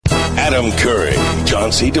Adam Curry,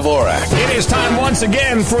 John C. Dvorak. It is time once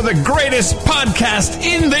again for the greatest podcast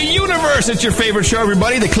in the universe. It's your favorite show,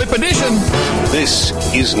 everybody, the Clip Edition. This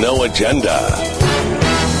is No Agenda.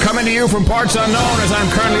 Coming to you from parts unknown, as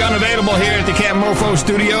I'm currently unavailable here at the Camp Mofo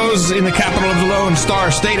Studios in the capital of the Lone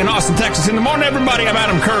Star State in Austin, Texas. In the morning, everybody, I'm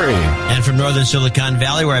Adam Curry. And from northern Silicon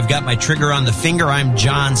Valley, where I've got my trigger on the finger, I'm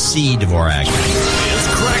John C. Dvorak. It's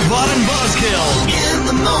Craig Bott and Buzzkill in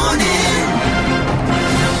the morning.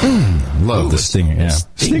 Love the stinger, yeah.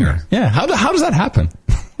 Stinger. Yeah, how does that happen?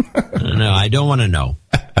 No, I don't want to know.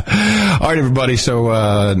 All right, everybody.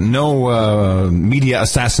 So no media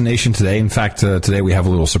assassination today. In fact, today we have a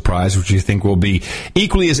little surprise, which you think will be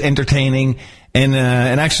equally as entertaining and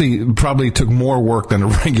actually probably took more work than a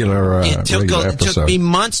regular episode. It took me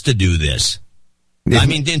months to do this. I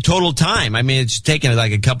mean, in total time. I mean, it's taken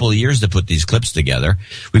like a couple of years to put these clips together.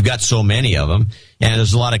 We've got so many of them, and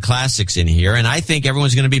there's a lot of classics in here. And I think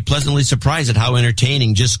everyone's going to be pleasantly surprised at how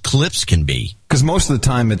entertaining just clips can be. Because most of the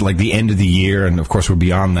time at like the end of the year, and of course we're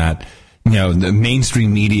beyond that, you know, the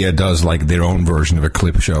mainstream media does like their own version of a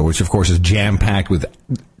clip show, which of course is jam-packed with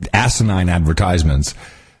asinine advertisements.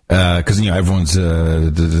 Because, you know, everyone's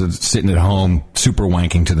sitting at home super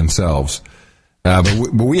wanking to themselves. But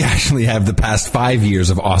we actually have the past 5 years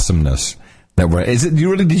of awesomeness. Did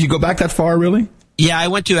you go back that far, really? Yeah, I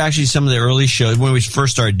went to actually some of the early shows when we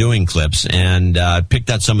first started doing clips and picked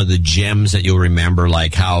out some of the gems that you'll remember,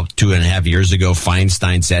 like how 2.5 years ago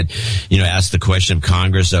Feinstein said, asked the question of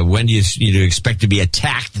Congress, when do you expect to be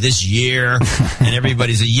attacked this year? And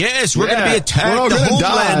everybody said, yes, we're going to be attacked. The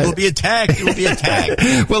homeland will be attacked. It will be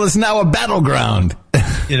attacked. Well, it's now a battleground.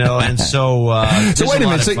 And so... so wait a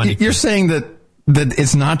minute. So you're saying that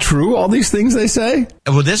it's not true, all these things they say?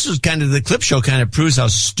 Well, this was kind of, the clip show kind of proves how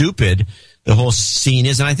stupid the whole scene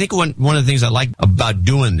is. And I think one of the things I liked about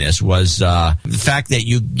doing this was the fact that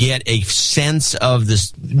you get a sense of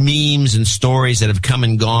the memes and stories that have come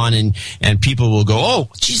and gone, and people will go, oh,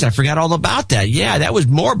 geez, I forgot all about that. Yeah, that was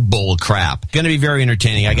more bull crap. Going to be very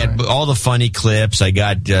entertaining. I got all the funny clips. I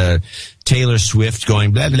got Taylor Swift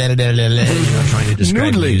going blah, blah, blah, blah, blah, trying to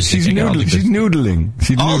describe noodling. music. She's noodling.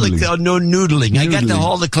 Noodling. I got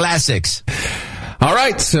all the classics. All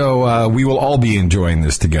right, so we will all be enjoying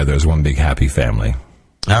this together as one big happy family.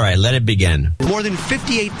 All right, let it begin. More than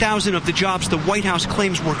 58,000 of the jobs the White House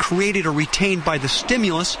claims were created or retained by the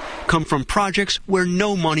stimulus come from projects where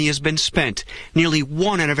no money has been spent. Nearly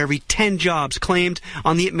 1 out of every 10 jobs claimed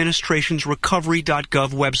on the administration's recovery.gov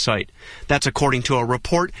website. That's according to a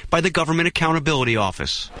report by the Government Accountability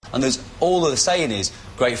Office. And there's all of the saying is,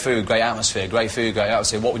 great food, great atmosphere, great food, great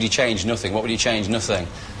atmosphere. What would you change? Nothing. What would you change? Nothing.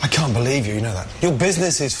 I can't believe you know that. Your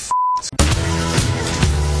business is f***ed.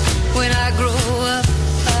 When I grow up,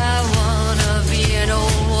 I wanna be an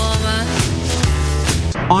old woman.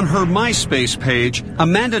 On her MySpace page,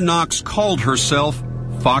 Amanda Knox called herself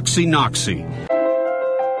Foxy Noxy.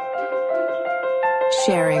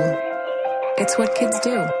 Sharing. It's what kids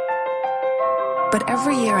do. But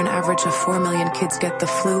every year, an average of 4 million kids get the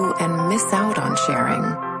flu and miss out on sharing.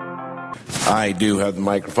 I do have the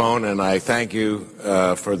microphone, and I thank you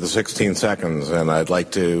for the 16 seconds, and I'd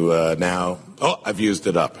like to now... Oh, I've used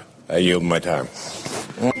it up. I yield my time.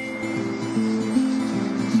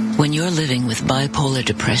 When you're living with bipolar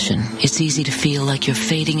depression, it's easy to feel like you're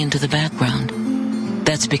fading into the background.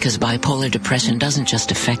 That's because bipolar depression doesn't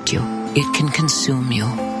just affect you, it can consume you.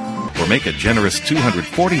 Or make a generous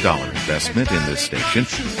 $240 investment in this station,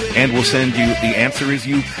 and we'll send you The Answer Is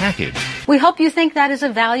You package. We hope you think that is a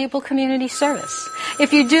valuable community service.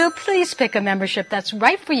 If you do, please pick a membership that's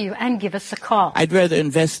right for you and give us a call. I'd rather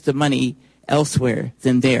invest the money elsewhere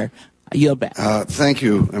than there. I yield back. Thank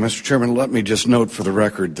you, Mr. Chairman. Let me just note for the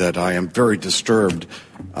record that I am very disturbed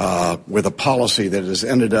with a policy that has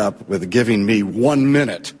ended up with giving me 1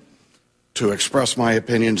 minute to express my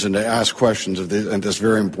opinions and to ask questions of this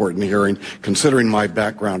very important hearing, considering my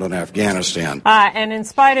background on Afghanistan. And in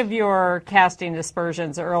spite of your casting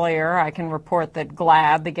aspersions earlier, I can report that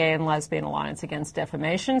GLAAD, the Gay and Lesbian Alliance Against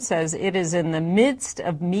Defamation, says it is in the midst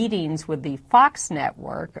of meetings with the Fox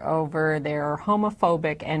network over their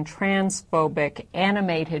homophobic and transphobic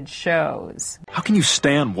animated shows. How can you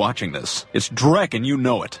stand watching this? It's dreck and you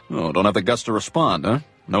know it. Oh, don't have the guts to respond, huh?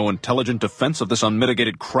 No intelligent defense of this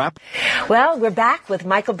unmitigated crap? Well, we're back with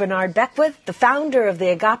Michael Bernard Beckwith, the founder of the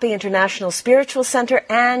Agape International Spiritual Center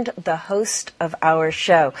and the host of our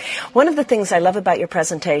show. One of the things I love about your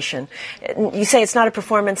presentation, you say it's not a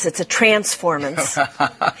performance, it's a transformance,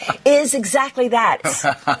 is exactly that.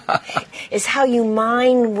 Is how you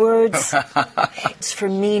mine words for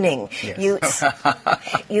meaning. Yes.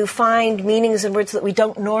 You find meanings in words that we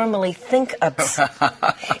don't normally think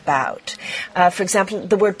about. For example,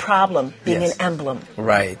 the word problem being an emblem.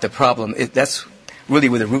 Right. The problem, that's really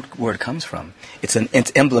where the root word comes from. It's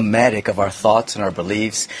emblematic of our thoughts and our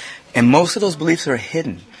beliefs, and most of those beliefs are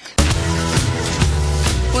hidden.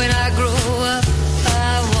 When I grow up,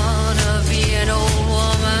 I wanna be an old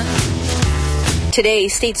woman. Today,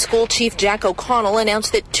 State School Chief Jack O'Connell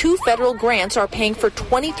announced that 2 federal grants are paying for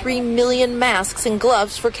 23 million masks and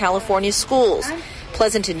gloves for California schools.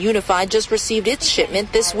 Pleasanton Unified just received its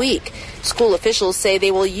shipment this week. School officials say they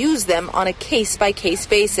will use them on a case-by-case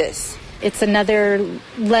basis. It's another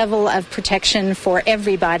level of protection for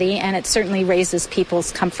everybody, and it certainly raises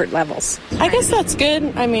people's comfort levels. I guess that's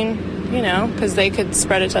good. I mean, because they could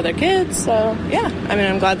spread it to other kids. So, yeah,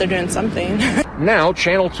 I'm glad they're doing something. Now,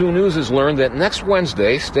 Channel 2 News has learned that next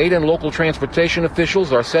Wednesday, state and local transportation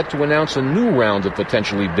officials are set to announce a new round of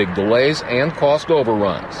potentially big delays and cost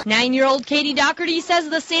overruns. 9-year-old Katie Doherty says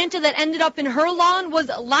the Santa that ended up in her lawn was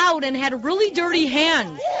loud and had really dirty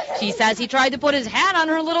hands. She says he tried to put his hat on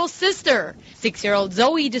her little sister. 6-year-old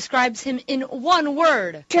Zoe describes him in one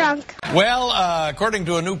word. Drunk. Well, according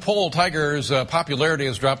to a new poll, Tiger's popularity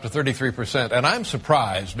has dropped to 33%. And I'm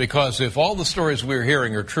surprised because if all the stories we're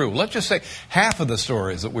hearing are true, let's just say half of the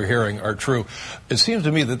stories that we're hearing are true, it seems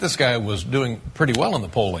to me that this guy was doing pretty well in the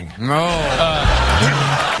polling.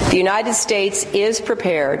 The United States is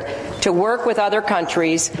prepared to work with other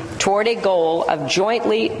countries toward a goal of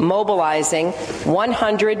jointly mobilizing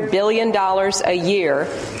 $100 billion a year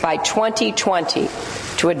by 2020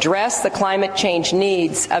 to address the climate change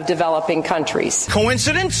needs of developing countries.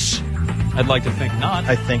 Coincidence? I'd like to think not.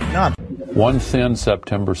 I think not. One thin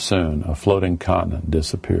September soon, a floating continent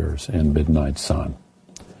disappears in midnight sun.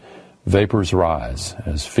 Vapors rise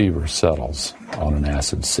as fever settles on an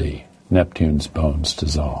acid sea. Neptune's bones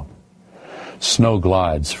dissolve. Snow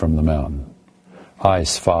glides from the mountain.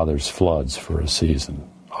 Ice fathers floods for a season.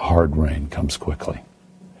 A hard rain comes quickly.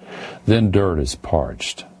 Then dirt is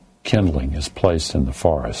parched. Kindling is placed in the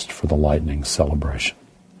forest for the lightning celebration.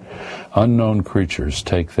 Unknown creatures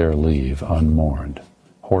take their leave unmourned.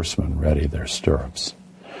 Horsemen ready their stirrups.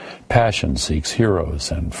 Passion seeks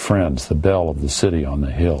heroes and friends. The bell of the city on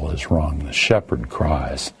the hill is rung. The shepherd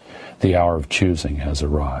cries. The hour of choosing has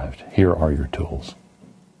arrived. Here are your tools.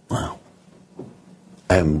 Wow.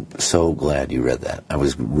 I'm so glad you read that. I'm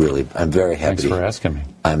very happy. Thanks for asking me.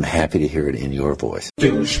 I'm happy to hear it in your voice.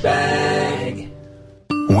 Douchebag.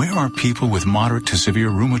 Where are people with moderate to severe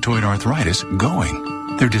rheumatoid arthritis going?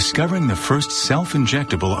 They're discovering the first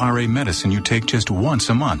self-injectable RA medicine you take just once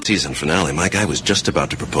a month. Season finale, my guy was just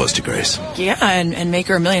about to propose to Grace. Yeah, and make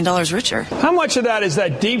her $1 million richer. How much of that is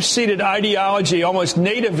that deep-seated ideology, almost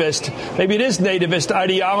nativist, maybe it is nativist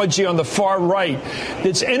ideology on the far right,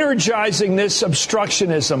 that's energizing this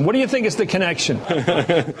obstructionism? What do you think is the connection?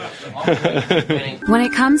 When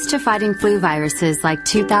it comes to fighting flu viruses like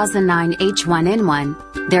 2009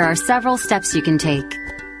 H1N1, there are several steps you can take.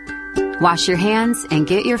 Wash your hands and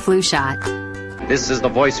get your flu shot. This is the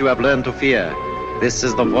voice you have learned to fear. This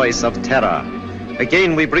is the voice of terror.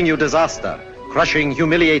 Again we bring you disaster, crushing,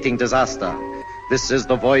 humiliating disaster. This is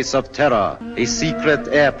the voice of terror, a secret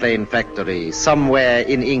airplane factory somewhere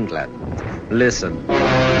in England. Listen,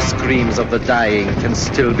 the screams of the dying can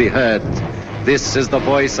still be heard. This is the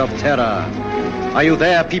voice of terror. Are you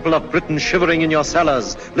there, people of Britain, shivering in your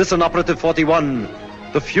cellars? Listen, Operative 41.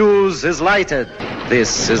 The fuse is lighted.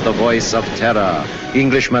 This is the voice of terror.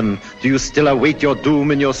 Englishmen, do you still await your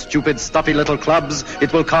doom in your stupid, stuffy little clubs?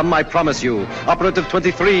 It will come, I promise you. Operative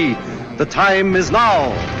 23, the time is now.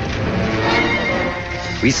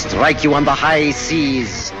 We strike you on the high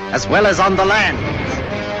seas as well as on the land.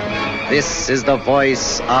 This is the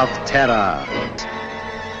voice of terror.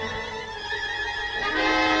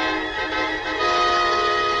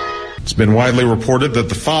 It's been widely reported that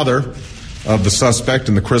the father of the suspect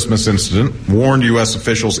in the Christmas incident warned U.S.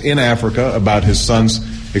 officials in Africa about his son's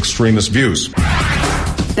extremist views.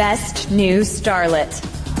 Best New Starlet: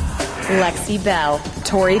 Lexi Bell,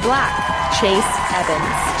 Tori Black, Chase Evans,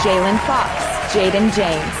 Jalen Fox, Jaden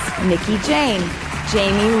James, Nikki Jane,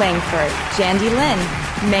 Jamie Langford, Jandy Lynn,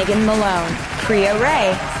 Megan Malone, Priya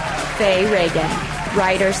Ray, Faye Reagan,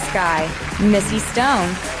 Ryder Sky, Missy Stone,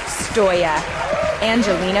 Stoya,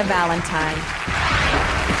 Angelina Valentine.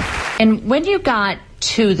 And when you got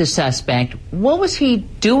to the suspect, what was he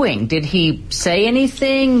doing? Did he say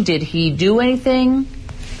anything? Did he do anything?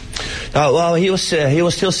 Well, he was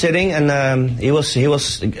still sitting, and he was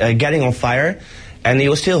getting on fire, and he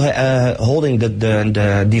was still holding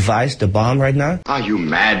the device, the bomb, right now. Are you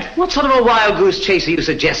mad? What sort of a wild goose chase are you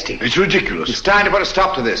suggesting? It's ridiculous. It's time to put a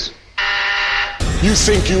stop to this. You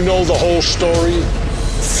think you know the whole story?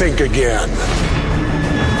 Think again.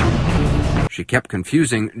 She kept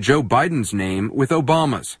confusing Joe Biden's name with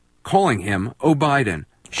Obama's, calling him O'Biden.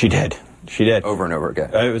 She did. She did. Over and over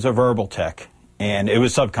again. It was a verbal tick, and it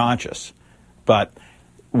was subconscious. But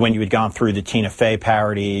when you had gone through the Tina Fey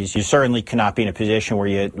parodies, you certainly could not be in a position where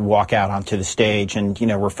you walk out onto the stage and,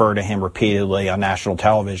 refer to him repeatedly on national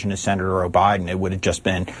television as Senator O'Biden. It would have just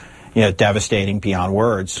been, devastating beyond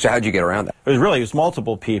words. So how'd you get around that? It was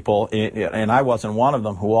multiple people, and I wasn't one of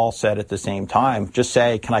them, who all said at the same time, just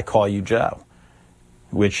say, "Can I call you Joe?"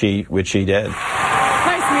 Which he did. Nice to meet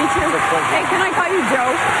you. Hey, can I call you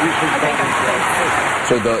Joe?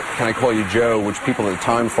 So the "Can I call you Joe," which people at the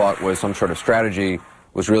time thought was some sort of strategy,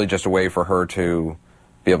 was really just a way for her to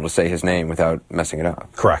be able to say his name without messing it up.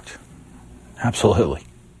 Correct. Absolutely.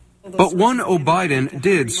 But one O'Biden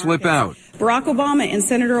did slip out. Barack Obama and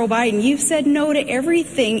Senator O'Biden, you've said no to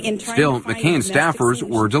everything in trying Still, to find McCain staffers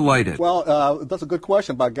were delighted. Well, that's a good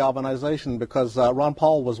question about galvanization, because Ron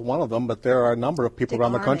Paul was one of them, but there are a number of people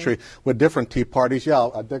around the country with different Tea Parties.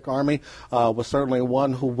 Dick Armey was certainly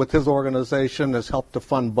one who, with his organization, has helped to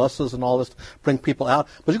fund buses and all this, bring people out.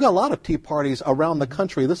 But you've got a lot of Tea Parties around the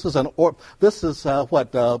country. This is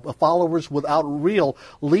followers without real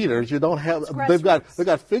leaders. You don't have. They've got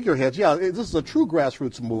figureheads. Yeah, this is a true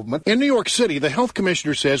grassroots movement. In New York City, the health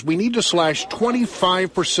commissioner says we need to slash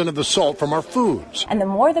 25% of the salt from our foods. And the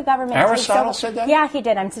more the government... Aristotle said that? Yeah, he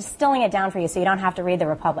did. I'm just distilling it down for you so you don't have to read the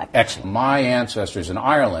Republic. Excellent. My ancestors in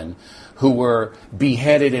Ireland, who were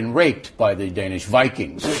beheaded and raped by the Danish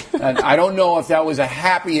Vikings. And I don't know if that was a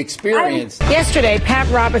happy experience. Yesterday, Pat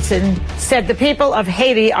Robertson said the people of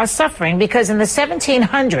Haiti are suffering because in the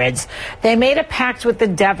 1700s, they made a pact with the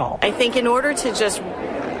devil. I think in order to just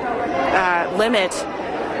limit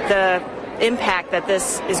the impact that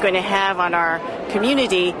this is going to have on our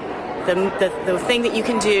community, the thing that you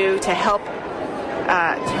can do to help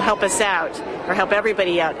us out, or help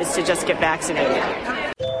everybody out, is to just get vaccinated.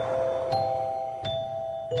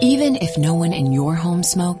 Even if no one in your home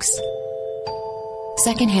smokes,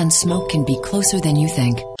 secondhand smoke can be closer than you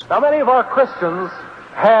think. Now, many of our Christians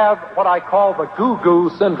have what I call the goo-goo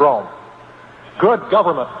syndrome. Good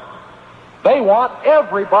government. They want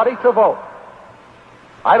everybody to vote.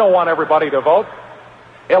 I don't want everybody to vote.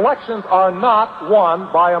 Elections are not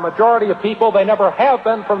won by a majority of people. They never have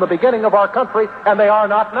been from the beginning of our country, and they are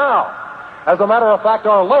not now. As a matter of fact,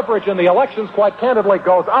 our leverage in the elections, quite candidly,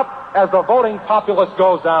 goes up as the voting populace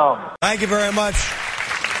goes down. Thank you very much.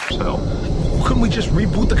 So, couldn't we just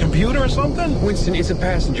reboot the computer or something? Winston, it's a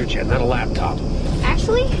passenger jet, not a laptop.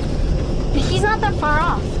 Actually, he's not that far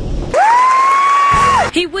off.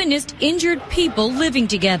 He witnessed injured people living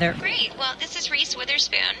together. Great. Well, this is Reese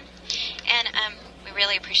Witherspoon, and we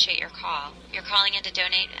really appreciate your call. You're calling in to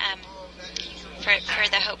donate for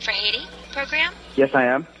the Hope for Haiti program? Yes, I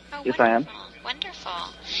am. Oh, yes, I am. Wonderful.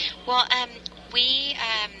 Well, we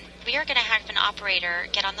are going to have an operator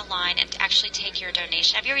get on the line and actually take your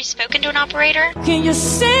donation. Have you already spoken to an operator? Can you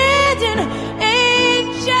send an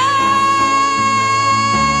angel?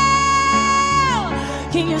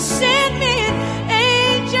 Can you send me an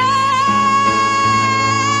angel?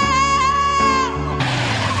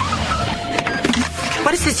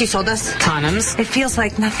 What is this you sold us? Condoms. It feels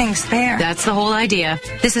like nothing's there. That's the whole idea.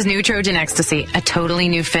 This is new Trojan Ecstasy, a totally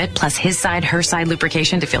new fit, plus his side, her side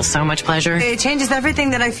lubrication to feel so much pleasure. It changes everything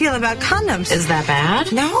that I feel about condoms. Is that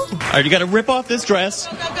bad? No. All right, you got to rip off this dress,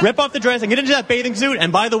 rip off the dress, and get into that bathing suit.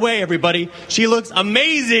 And by the way, everybody, she looks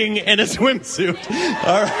amazing in a swimsuit.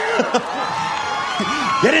 All right.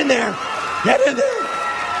 Get in there. Get in there.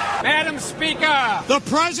 Madam Speaker, the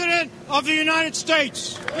President of the United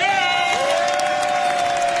States.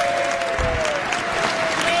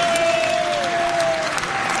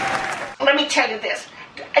 Let me tell you this.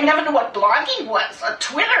 I never knew what blogging was, or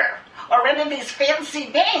Twitter, or any of these fancy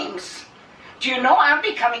names. Do you know I'm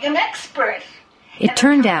becoming an expert? It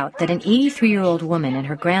turned out that an 83-year-old woman and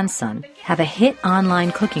her grandson have a hit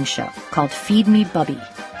online cooking show called Feed Me Bubby.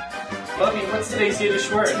 Bubby, what's today's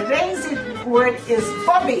Yiddish word? Today's word is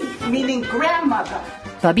bubby, meaning grandmother.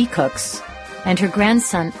 Bubby cooks, and her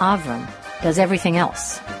grandson Avram does everything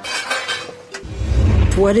else.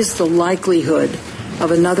 What is the likelihood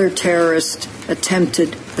of another terrorist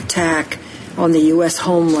attempted attack on the U.S.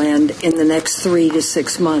 homeland in the next 3 to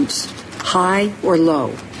 6 months? High or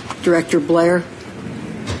low? Director Blair?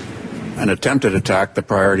 An attempted attack, the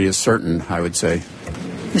priority is certain, I would say.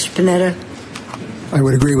 Mr. Panetta? I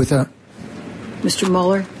would agree with that. Mr.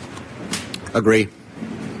 Mueller? Agree.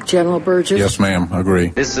 General Burgess? Yes, ma'am. Agree.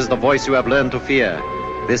 This is the voice you have learned to fear.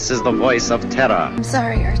 This is the voice of terror. I'm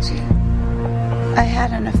sorry, Archie. I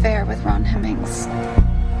had an affair with Ron Hemmings.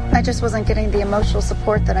 I just wasn't getting the emotional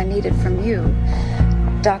support that I needed from you.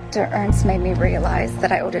 Dr. Ernst made me realize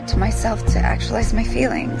that I owed it to myself to actualize my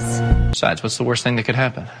feelings. Besides, what's the worst thing that could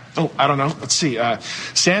happen? Oh, I don't know. Let's see.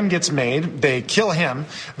 Sam gets made. They kill him.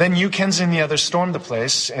 Then you, Kenzie, and the others storm the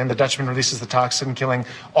place, and the Dutchman releases the toxin, killing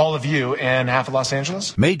all of you and half of Los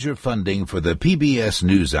Angeles. Major funding for the PBS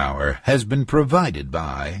NewsHour has been provided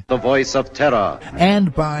by the voice of terror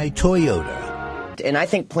and by Toyota. And I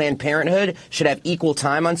think Planned Parenthood should have equal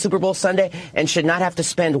time on Super Bowl Sunday and should not have to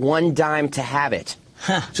spend one dime to have it.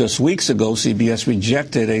 Just weeks ago, CBS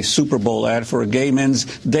rejected a Super Bowl ad for a gay men's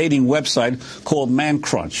dating website called Man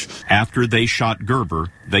Crunch. After they shot Gerber,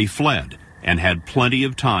 they fled and had plenty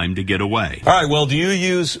of time to get away. All right, well, do you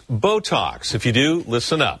use Botox? If you do,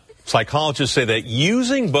 listen up. Psychologists say that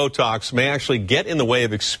using Botox may actually get in the way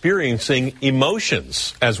of experiencing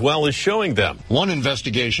emotions as well as showing them. One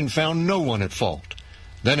investigation found no one at fault.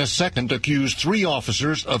 Then a second accused 3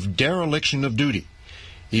 officers of dereliction of duty,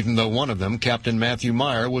 even though one of them, Captain Matthew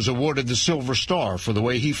Meyer, was awarded the Silver Star for the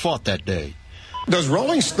way he fought that day. Does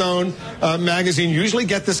Rolling Stone magazine usually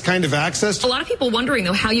get this kind of access? A lot of people wondering,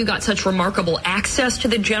 though, how you got such remarkable access to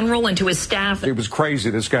the general and to his staff. It was crazy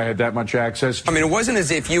this guy had that much access. I mean, it wasn't as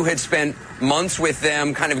if you had spent months with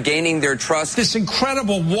them, kind of gaining their trust. This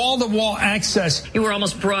incredible wall-to-wall access. You were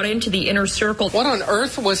almost brought into the inner circle. What on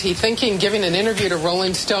earth was he thinking giving an interview to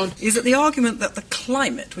Rolling Stone? Is it the argument that the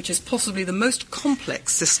climate, which is possibly the most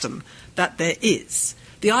complex system that there is,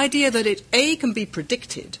 the idea that it, A, can be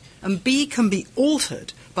predicted, and B, can be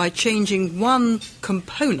altered by changing one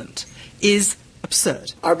component, is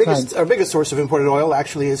absurd. Our biggest source of imported oil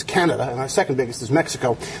actually is Canada, and our second biggest is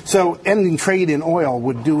Mexico. So ending trade in oil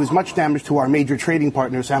would do as much damage to our major trading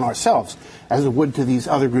partners and ourselves as it would to these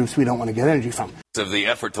other groups we don't want to get energy from. Of the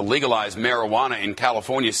effort to legalize marijuana in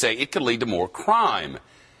California say it could lead to more crime.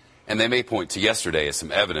 And they may point to yesterday as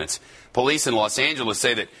some evidence. Police in Los Angeles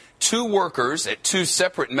say that 2 workers at 2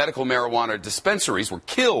 separate medical marijuana dispensaries were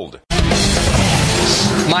killed.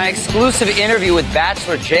 My exclusive interview with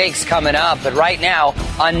Bachelor Jake's coming up, but right now,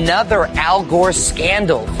 another Al Gore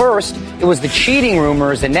scandal. First, it was the cheating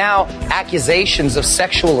rumors, and now accusations of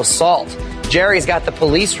sexual assault. Jerry's got the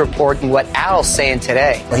police report and what Al's saying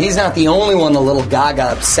today. Well, he's not the only one a little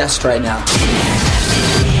gaga obsessed right now.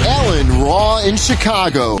 Ellen Raw in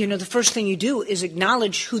Chicago. You know, the first thing you do is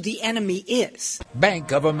acknowledge who the enemy is.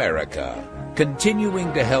 Bank of America,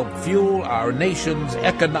 continuing to help fuel our nation's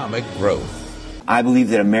economic growth. I believe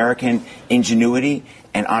that American ingenuity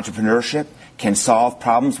and entrepreneurship can solve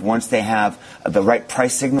problems once they have the right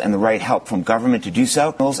price signal and the right help from government to do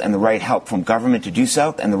so, and the right help from government to do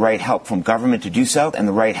so, and the right help from government to do so, and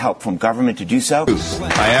the right help from government to do so.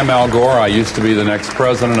 I am Al Gore. I used to be the next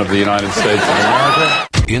president of the United States of America.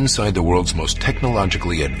 Inside the world's most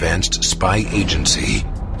technologically advanced spy agency,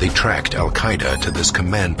 they tracked al-Qaeda to this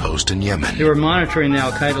command post in Yemen. They were monitoring the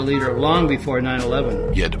al-Qaeda leader long before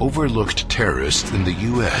 9/11. Yet overlooked terrorists in the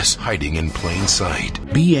U.S. hiding in plain sight.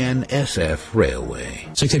 BNSF Railway.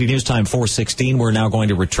 680 News Time 4:16. We're now going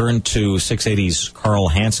to return to 680's Carl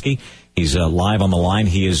Hansky. He's live on the line.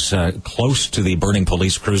 He is close to the burning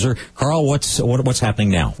police cruiser. Carl, what's happening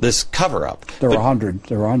now? This cover-up. There were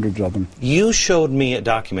hundreds of them. You showed me a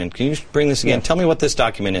document. Can you bring this again? Yes. Tell me what this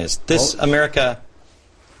document is. This America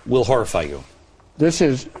will horrify you.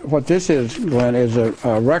 What this is, Glenn, is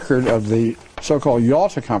a record of the so-called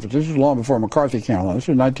Yalta Conference. This is long before McCarthy came along. This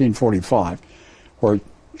is 1945, where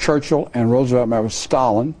Churchill and Roosevelt met with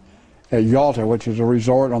Stalin at Yalta, which is a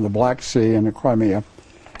resort on the Black Sea in the Crimea.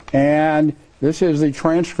 And this is the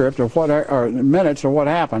transcript of minutes of what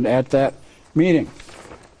happened at that meeting.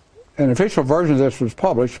 An official version of this was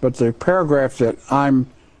published, but the paragraph that I'm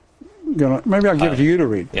going to, maybe I'll give it to you to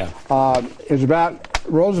read, is about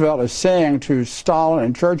Roosevelt is saying to Stalin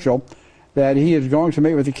and Churchill that he is going to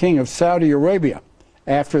meet with the king of Saudi Arabia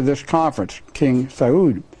after this conference, King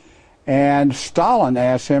Saud. And Stalin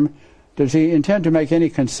asks him, does he intend to make any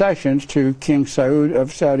concessions to King Saud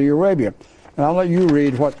of Saudi Arabia? And I'll let you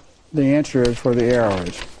read what the answer is for the arrow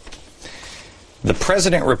is. The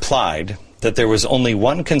president replied that there was only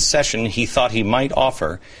one concession he thought he might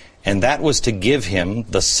offer, and that was to give him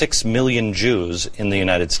the 6 million Jews in the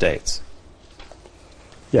United States.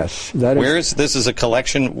 Yes. That is, this is a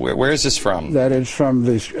collection? Where is this from? That is from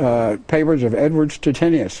the papers of Edward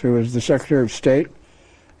Stettinius, who was the Secretary of State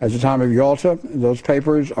at the time of Yalta. Those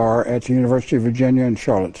papers are at the University of Virginia in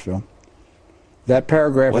Charlottesville. That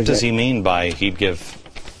paragraph. What does he mean by he'd give?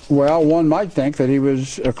 Well, one might think that he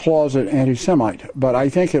was a closet anti-Semite, but I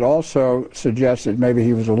think it also suggests that maybe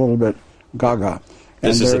he was a little bit gaga.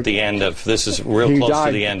 This is at the end of, this is real close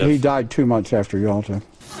to the end of. He died 2 months after Yalta.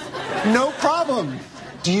 No problem.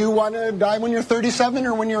 Do you want to die when you're 37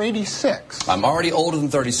 or when you're 86? I'm already older than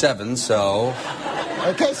 37, so...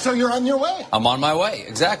 Okay, so you're on your way. I'm on my way,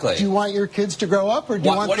 exactly. Do you want your kids to grow up, or do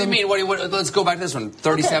you want What do you mean? Let's go back to this one.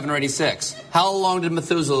 37 or 86. How long did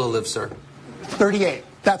Methuselah live, sir? 38.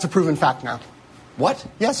 That's a proven fact now. What?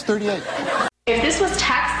 Yes, 38. If this was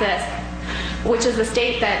Texas, which is a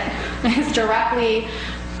state that is directly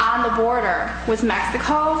on the border with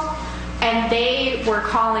Mexico, and they were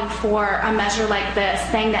calling for a measure like this,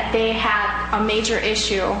 saying that they had a major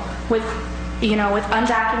issue with, with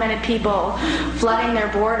undocumented people flooding their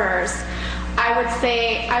borders, I would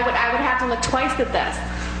say I would have to look twice at this.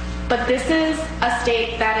 But this is a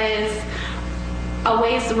state that is a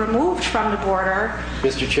ways removed from the border.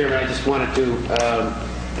 Mr. Chairman, I just wanted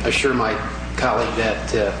to assure my colleague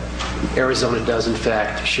that Arizona does in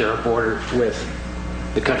fact share a border with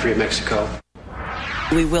the country of Mexico.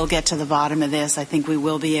 We will get to the bottom of this. I think we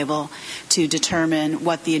will be able to determine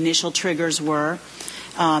what the initial triggers were.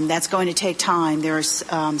 That's going to take time. There's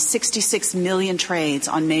 66 million trades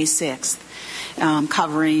on May 6th,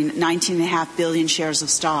 covering 19.5 billion shares of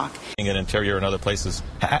stock. In Interior and other places.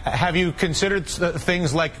 Have you considered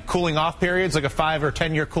things like cooling off periods, like a 5 or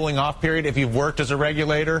 10 year cooling off period? If you've worked as a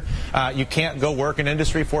regulator, you can't go work in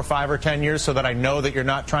industry for 5 or 10 years, so that I know that you're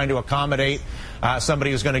not trying to accommodate somebody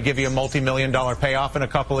who's going to give you a multi-million-dollar payoff in a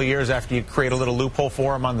couple of years after you create a little loophole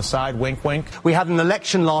for them on the side. Wink, wink. We had an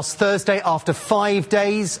election last Thursday. After 5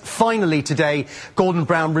 days, finally today, Gordon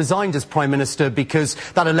Brown resigned as Prime Minister because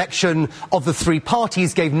that election of the three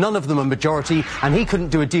parties gave none of them a majority, and he couldn't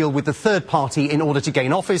do a deal with the third party in order to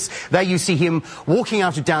gain office. There you see him walking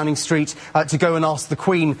out of Downing Street to go and ask the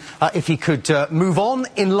Queen if he could move on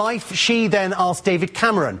in life. She then asked David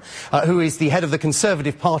Cameron, who is the head of the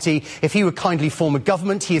Conservative Party, if he would kindly form a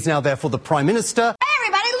government. He is now therefore the Prime Minister. Hey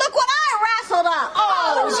everybody, look what I wrestled up!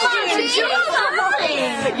 Oh,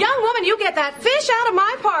 young woman, you get that fish out of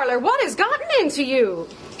my parlor. What has gotten into you?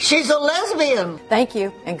 She's a lesbian. Thank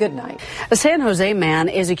you, and good night. A San Jose man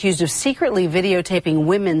is accused of secretly videotaping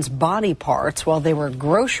women's body parts while they were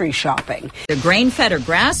grocery shopping. Grain-fed or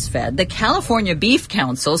grass-fed, the California Beef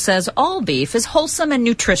Council says all beef is wholesome and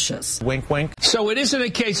nutritious. Wink, wink. So it isn't a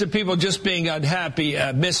case of people just being unhappy,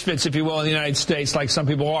 misfits, if you will, in the United States, like some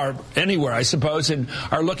people are anywhere, I suppose, and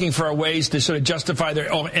are looking for ways to sort of justify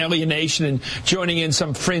their own alienation and joining in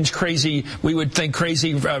some fringe, crazy, we would think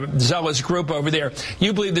crazy, zealous group over there.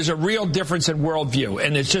 You believe there's a real difference in worldview,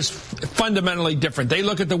 and it's just fundamentally different. They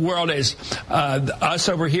look at the world as us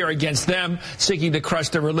over here against them, seeking to crush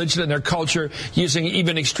their religion and their culture, using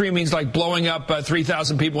even extreme means like blowing up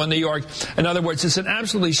 3,000 people in New York. In other words, it's an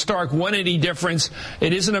absolutely stark 180 difference.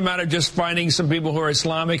 It isn't a matter of just finding some people who are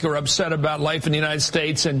Islamic or upset about life in the United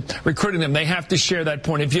States and recruiting them. They have to share that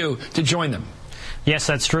point of view to join them. Yes,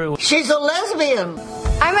 that's true. She's a lesbian.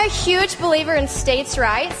 I'm a huge believer in states'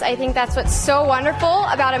 rights. I think that's what's so wonderful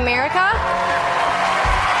about America.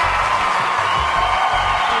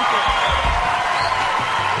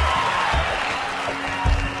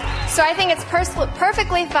 So I think it's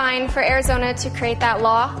perfectly fine for Arizona to create that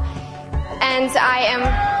law. And I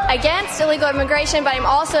am against illegal immigration, but I'm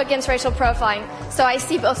also against racial profiling. So I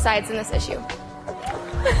see both sides in this issue.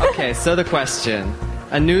 Okay, so the question.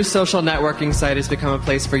 A new social networking site has become a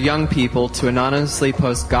place for young people to anonymously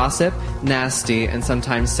post gossip, nasty, and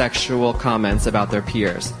sometimes sexual comments about their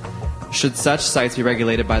peers. Should such sites be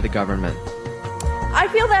regulated by the government? I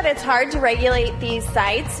feel that it's hard to regulate these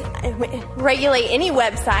sites, regulate any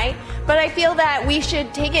website, but I feel that we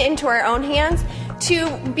should take it into our own hands to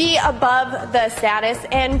be above the status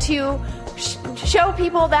and to show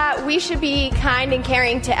people that we should be kind and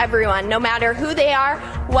caring to everyone, no matter who they are,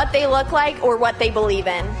 what they look like, or what they believe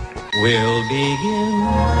in. We'll begin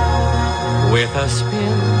with a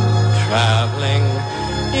spin, traveling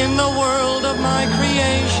in the world of my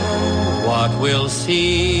creation. What we'll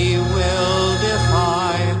see will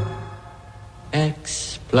defy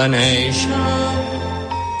explanation.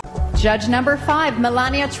 Judge number 5,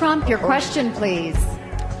 Melania Trump, your question, please.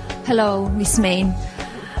 Hello, Miss Main.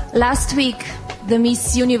 Last week, the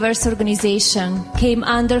Miss Universe organization came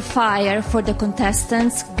under fire for the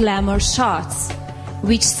contestants' glamour shots,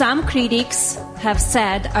 which some critics have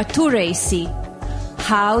said are too racy.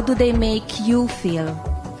 How do they make you feel?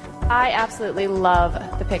 I absolutely love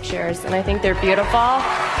the pictures, and I think they're beautiful.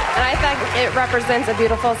 And I think it represents a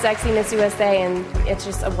beautiful, sexy Miss USA, and it's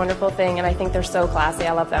just a wonderful thing, and I think they're so classy.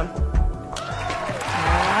 I love them. All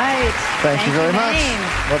right. Thank you very much.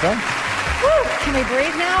 Well done. Woo, can we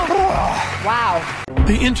breathe now? Wow.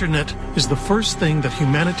 The internet is the first thing that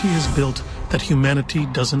humanity has built that humanity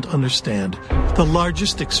doesn't understand. The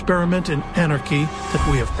largest experiment in anarchy that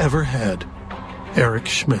we have ever had. Eric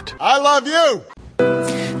Schmidt. I love you!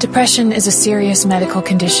 Depression is a serious medical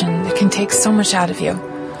condition that can take so much out of you.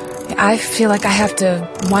 I feel like I have to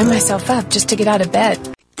wind myself up just to get out of bed.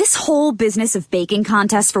 This whole business of baking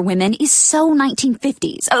contests for women is so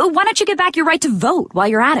 1950s. Oh, why don't you get back your right to vote while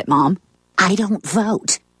you're at it, Mom? I don't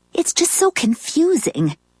vote. It's just so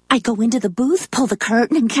confusing. I go into the booth, pull the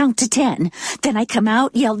curtain, and count to 10. Then I come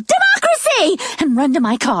out, yell, "Democracy!" and run to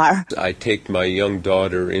my car. I take my young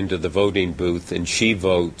daughter into the voting booth, and she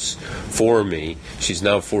votes for me. She's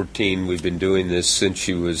now 14. We've been doing this since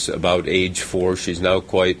she was about age 4. She's now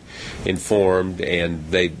quite informed, and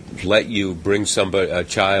they let you bring a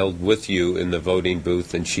child with you in the voting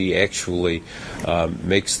booth, and she actually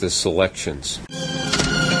makes the selections.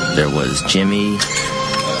 There was Jimmy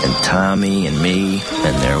and Tommy and me,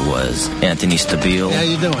 and there was Anthony Stabile. How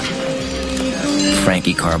you doing?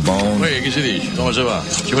 Frankie Carbone.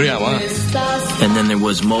 And then there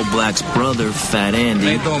was Mo Black's brother, Fat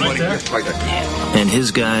Andy. And his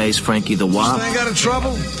guys, Frankie the Wop. Ain't got in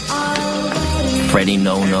trouble? Freddie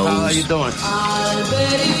No Nose. How you doing?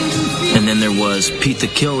 And then there was Pete the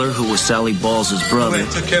Killer, who was Sally Balls' brother. I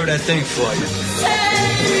took care of that thing for you.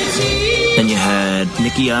 And you had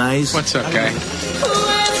Nicky Eyes. What's up, guy?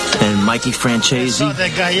 And Mikey Francesi. Saw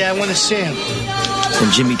that guy, yeah, I want to see him.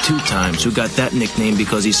 And Jimmy Two Times, who got that nickname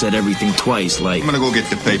because he said everything twice, like... I'm gonna go get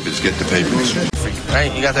the papers,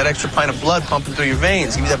 Right, you got that extra pint of blood pumping through your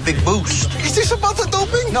veins. Give me that big boost. Is this about the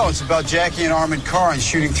doping? No, it's about jacking an armored car and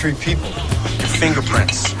shooting 3 people. Your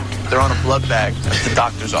fingerprints. They're on a blood bag at the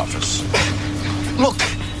doctor's office. Look,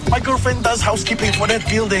 my girlfriend does housekeeping for that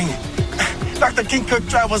building. Dr. Kinker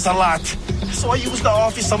travels a lot, so I use the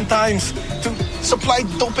office sometimes to supply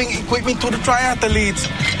doping equipment to the triathletes.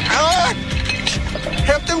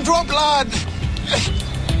 Help them draw blood.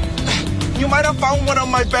 You might have found one of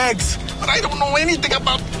my bags, but I don't know anything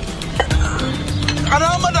about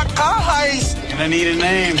Caramba, the car heist. You're gonna need a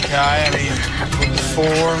name, Kai. I mean,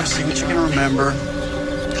 4, see what you can remember.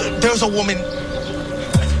 There's a woman,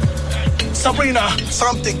 Sabrina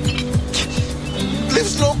something,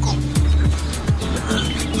 lives local.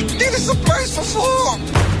 Need a surprise for 4.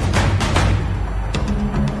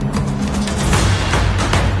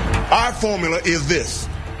 Our formula is this.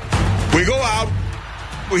 We go out,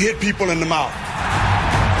 we hit people in the mouth.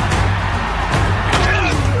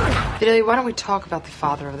 Fidelia, why don't we talk about the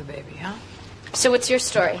father of the baby, huh? So what's your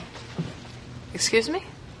story? Excuse me?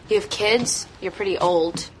 You have kids? You're pretty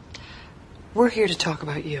old. We're here to talk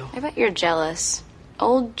about you. I bet you're jealous.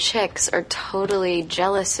 Old chicks are totally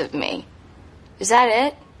jealous of me. Is that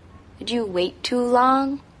it? Did you wait too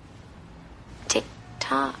long?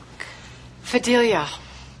 Tick-tock. Fidelia,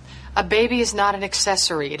 a baby is not an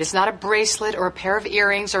accessory. It is not a bracelet or a pair of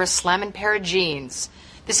earrings or a slamming pair of jeans.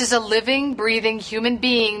 This is a living, breathing human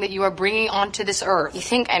being that you are bringing onto this earth. You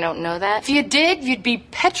think I don't know that? If you did, you'd be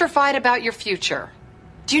petrified about your future.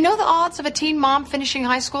 Do you know the odds of a teen mom finishing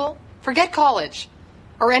high school? Forget college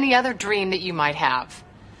or any other dream that you might have.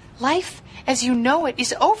 Life as you know it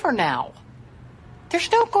is over now. There's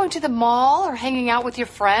no going to the mall or hanging out with your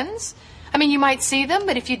friends. I mean, you might see them,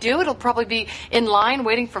 but if you do, it'll probably be in line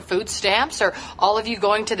waiting for food stamps, or all of you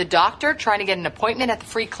going to the doctor trying to get an appointment at the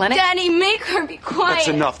free clinic. Daddy, make her be quiet. That's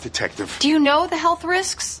enough, detective. Do you know the health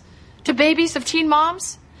risks to babies of teen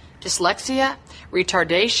moms? Dyslexia,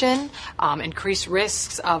 retardation, increased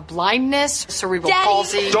risks of blindness, cerebral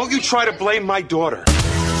palsy. Don't you try to blame my daughter.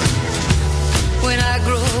 When I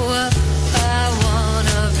grow up, I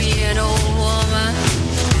wanna be an old woman.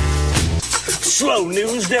 Slow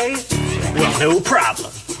news day? Well, no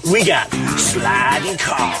problem. We got sliding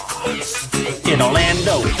cars. In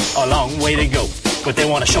Orlando, a long way to go. But they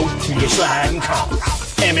want to show you your sliding cars.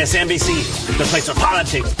 MSNBC, the place for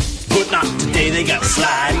politics. But not today, they got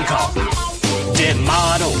sliding cars. Dead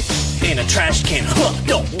model in a trash can. Huh,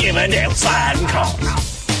 don't give a damn sliding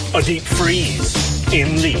cars. A deep freeze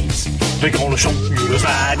in Leeds. They're gonna show you the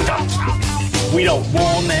sliding cars. We don't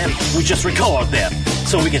warn them, we just record them.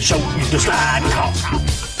 So we can show you the sliding cars.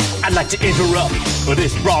 I'd like to interrupt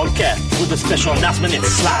this broadcast with a special announcement. It's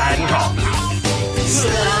sliding cars.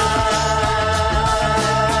 Sliding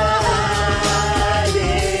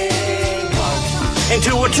cars.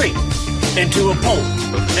 Into a tree into a pole,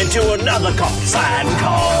 into another car. Slide and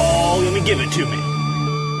call, let me give it to me.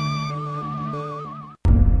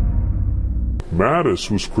 Mattis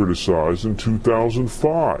was criticized in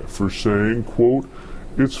 2005 for saying, quote,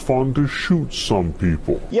 "It's fun to shoot some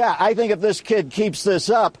people." Yeah, I think if this kid keeps this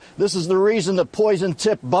up, this is the reason that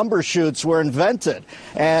poison-tipped bumbershooters were invented.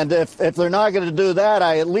 And if they're not going to do that,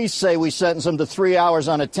 I at least say we sentence them to 3 hours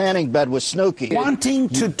on a tanning bed with Snooki. Wanting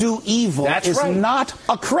to do evil is not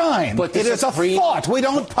a crime. But it is a thought. We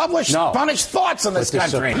don't punish thoughts in this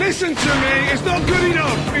country. Listen to me, it's not good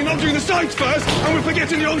enough. We're not doing the sides first, and we're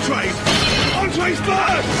forgetting the entrees. Entrees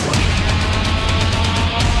first!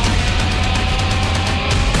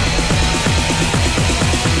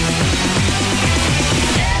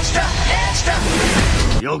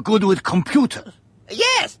 You're good with computers?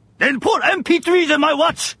 Yes. Then put MP3s in my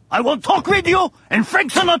watch. I want talk radio and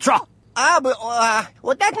Frank Sinatra.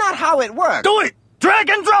 Well, that's not how it works. Do it! Drag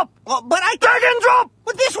and drop! Drag and drop!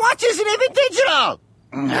 But this watch isn't even digital!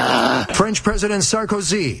 French President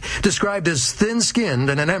Sarkozy, described as thin-skinned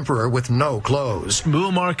and an emperor with no clothes.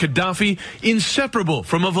 Muammar Gaddafi, inseparable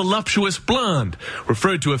from a voluptuous blonde,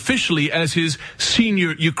 referred to officially as his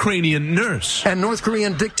senior Ukrainian nurse. And North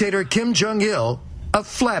Korean dictator Kim Jong-il, a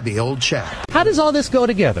flabby old chap. How does all this go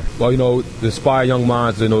together? Well, to inspire young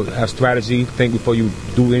minds, have strategy, think before you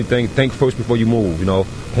do anything, think first before you move,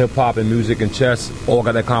 Hip-hop and music and chess all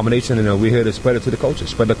got that combination, and we're here to spread it to the culture,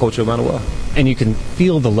 spread the culture around the world. And you can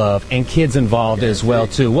feel the love, and kids involved as well,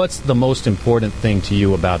 too. What's the most important thing to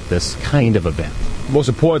you about this kind of event? The most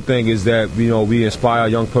important thing is that, we inspire a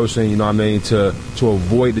young person, to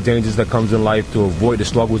avoid the dangers that comes in life, to avoid the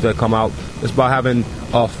struggles that come out. It's about having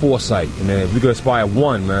foresight. And if we can inspire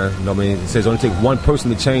one, man, it says it only takes one person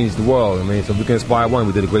to change the world. So if we can inspire one,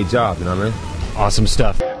 we did a great job, Awesome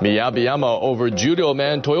stuff. Miyabiyama over judo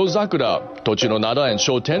man Toyo Sakura. Tochino Nada and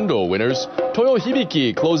Shotendo winners. Toyo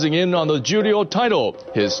Hibiki closing in on the judo title.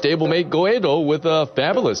 His stablemate Goedo with a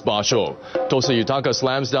fabulous basho. Tosa Yutaka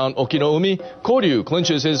slams down Okinoumi. Koryu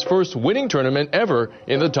clinches his first winning tournament ever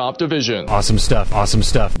in the top division. Awesome stuff. Awesome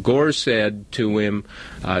stuff. Gore said to him,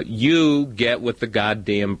 you get with the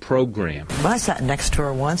goddamn program. I sat next to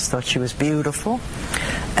her once, thought she was beautiful,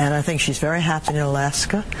 and I think she's very happy in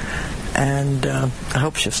Alaska. And I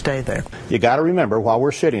hope she'll stay there. You got to remember, while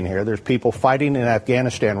we're sitting here, there's people fighting in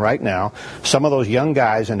Afghanistan right now. Some of those young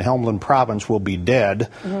guys in Helmand Province will be dead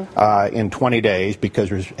in 20 days because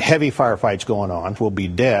there's heavy firefights going on. Will be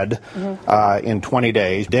dead in 20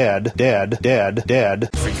 days. Dead.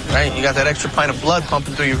 Right? You got that extra pint of blood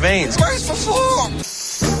pumping through your veins. Brace for form!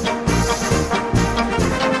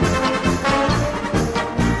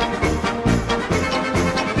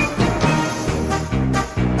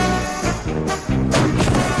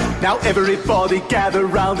 Now everybody gather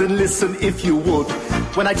round and listen if you would.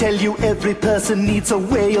 When I tell you every person needs a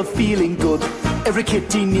way of feeling good. Every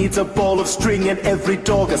kitty needs a ball of string and every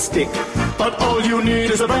dog a stick. But all you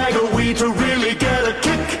need is a bag of weed to really get a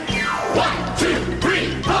kick. 1, 2,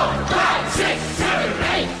 3, 4, 5, 6, 7,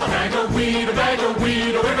 8. A bag of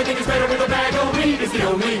weed, oh everything is better with a bag of weed. It's the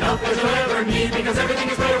only help that you'll ever need because everything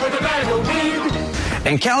is better with a bag of weed.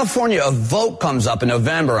 In California, a vote comes up in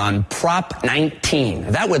November on Prop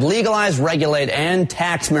 19. That would legalize, regulate, and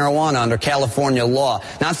tax marijuana under California law,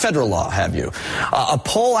 not federal law, have you? A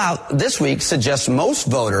poll out this week suggests most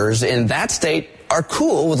voters in that state are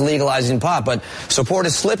cool with legalizing pot, but support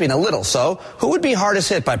is slipping a little. So who would be hardest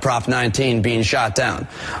hit by Prop 19 being shot down?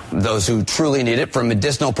 Those who truly need it for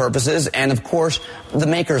medicinal purposes and, of course, the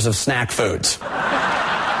makers of snack foods.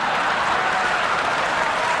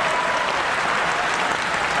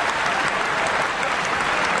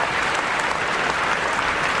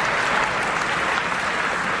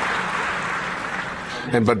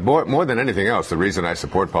 But more than anything else, the reason I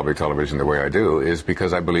support public television the way I do is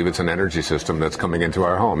because I believe it's an energy system that's coming into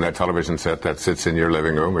our home. That television set that sits in your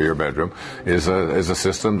living room or your bedroom is a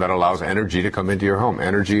system that allows energy to come into your home.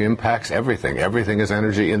 Energy impacts everything. Everything is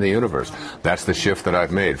energy in the universe. That's the shift that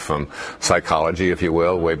I've made from psychology, if you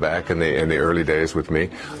will, way back in the early days with me,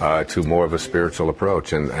 to more of a spiritual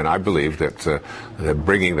approach. And I believe that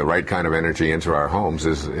bringing the right kind of energy into our homes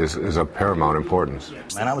is of paramount importance.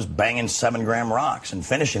 Man, I was banging 7-gram rocks and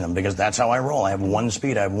finishing them because that's how I roll. I have one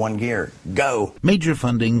speed, I have one gear. Go! Major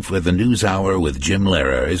funding for the News Hour with Jim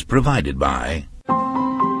Lehrer is provided by...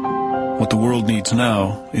 What the world needs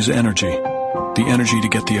now is energy. The energy to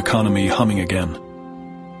get the economy humming again.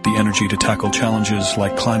 The energy to tackle challenges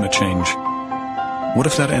like climate change. What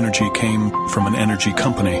if that energy came from an energy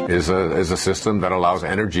company? Is a system that allows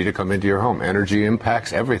energy to come into your home. Energy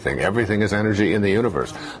impacts everything. Everything is energy in the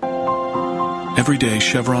universe. Every day,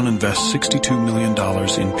 Chevron invests $62 million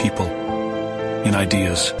in people, in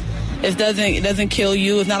ideas. It doesn't kill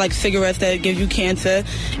you. It's not like cigarettes that give you cancer.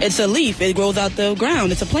 It's a leaf. It grows out the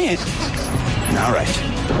ground. It's a plant. All right.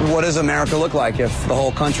 What does America look like if the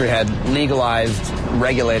whole country had legalized,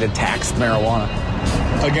 regulated, taxed marijuana?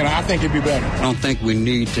 Again, I think it'd be better. I don't think we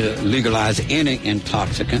need to legalize any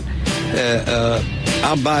intoxicant.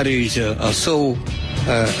 Our bodies are so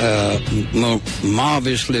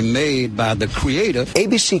marvelously made by the Creator.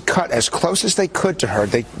 ABC cut as close as they could to her.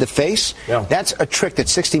 The face, that's a trick that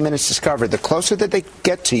 60 Minutes discovered. The closer that they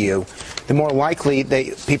get to you, the more likely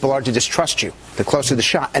people are to distrust you, the closer the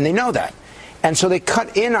shot. And they know that. And so they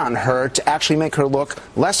cut in on her to actually make her look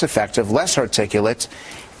less effective, less articulate.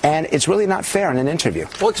 And it's really not fair in an interview.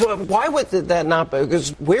 Well, so why would that not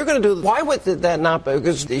bogus? We're going to do. Why would that not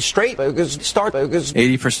bogus? Straight bogus, start bogus.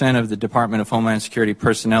 80% of the Department of Homeland Security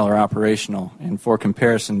personnel are operational, and for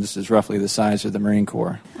comparison, this is roughly the size of the Marine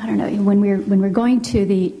Corps. I don't know. When we're going to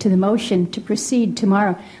the motion to proceed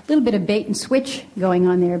tomorrow, a little bit of bait and switch going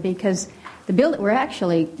on there, because the bill that we're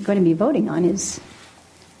actually going to be voting on is,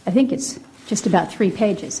 I think it's just about 3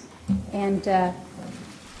 pages, and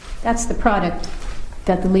that's the product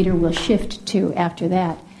that the leader will shift to after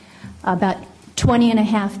that. About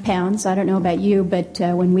 20.5 pounds. I don't know about you, but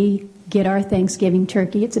when we get our Thanksgiving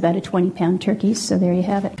turkey, it's about a 20-pound turkey, so there you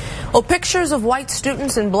have it. Well, pictures of white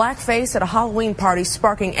students in blackface at a Halloween party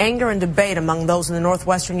sparking anger and debate among those in the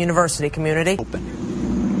Northwestern University community.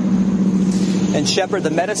 And Shepard, the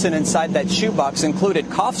medicine inside that shoebox included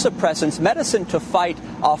cough suppressants, medicine to fight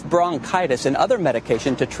off bronchitis, and other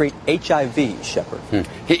medication to treat HIV, Shepard.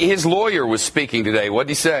 His lawyer was speaking today. What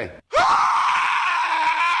did he say?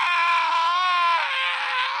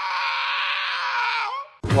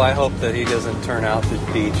 Well, I hope that he doesn't turn out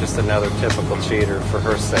to be just another typical cheater for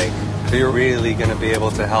her sake. You're really going to be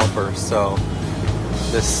able to help her, so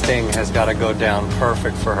this sting has got to go down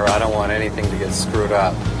perfect for her. I don't want anything to get screwed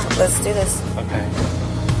up. Let's do this. Okay.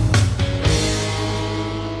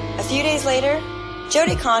 A few days later,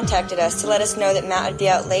 Jody contacted us to let us know that Matt would be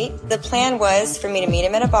out late. The plan was for me to meet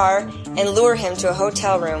him at a bar and lure him to a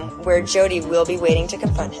hotel room where Jody will be waiting to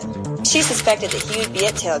confront him. She suspected that he would be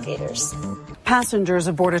at Tailgaters. Passengers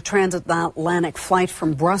aboard a transatlantic flight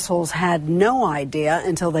from Brussels had no idea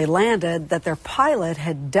until they landed that their pilot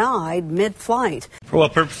had died mid-flight. For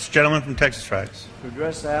what purpose, gentleman from Texas Tribes? To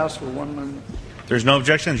address the House for 1 minute. There's no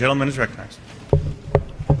objection. The gentleman is recognized.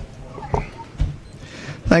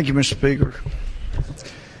 Thank you, Mr. Speaker.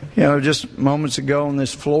 You know, just moments ago on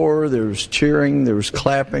this floor, there was cheering, there was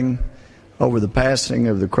clapping over the passing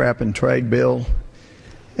of the Crap and Trade bill.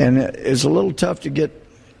 And it's a little tough to get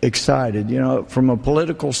excited. You know, from a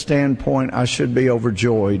political standpoint, I should be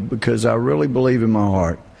overjoyed because I really believe in my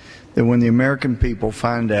heart that when the American people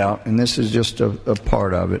find out, and this is just a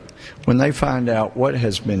part of it, when they find out what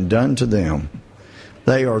has been done to them,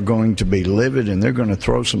 they are going to be livid and they're going to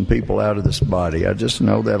throw some people out of this body. I just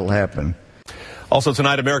know that'll happen. Also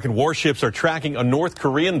tonight, American warships are tracking a North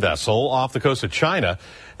Korean vessel off the coast of China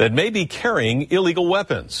that may be carrying illegal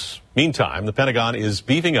weapons. Meantime, the Pentagon is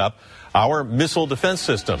beefing up our missile defense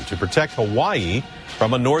system to protect Hawaii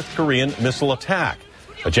from a North Korean missile attack.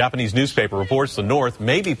 A Japanese newspaper reports the North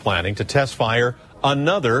may be planning to test fire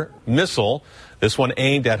another missile, this one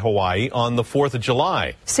aimed at Hawaii on the 4th of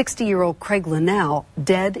July. 60-year-old Craig Linnell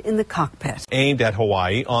dead in the cockpit. Aimed at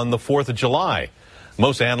Hawaii on the 4th of July.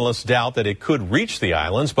 Most analysts doubt that it could reach the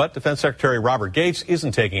islands, but Defense Secretary Robert Gates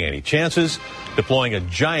isn't taking any chances, deploying a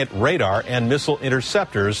giant radar and missile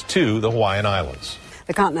interceptors to the Hawaiian Islands.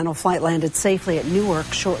 The Continental flight landed safely at Newark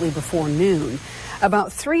shortly before noon.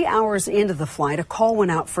 About 3 hours into the flight, a call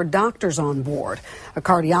went out for doctors on board. A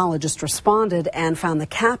cardiologist responded and found the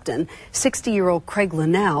captain, 60-year-old Craig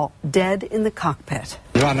Linnell, dead in the cockpit.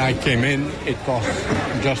 When I came in, it was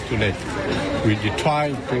just too late. We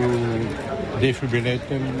tried to defibrillate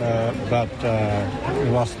him, but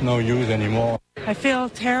it was no use anymore. I feel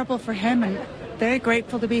terrible for him and very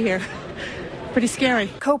grateful to be here. Pretty scary.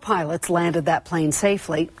 Co-pilots landed that plane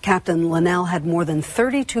safely. Captain Linnell had more than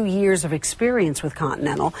 32 years of experience with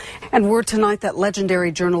Continental. And word tonight that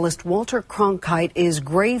legendary journalist Walter Cronkite is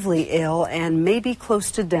gravely ill and may be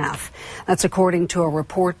close to death. That's according to a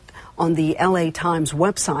report on the LA Times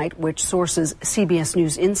website, which sources CBS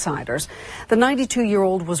News insiders. The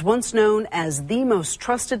 92-year-old was once known as the most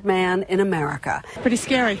trusted man in America. Pretty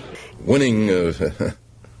scary. Winning,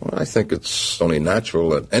 well, I think it's only natural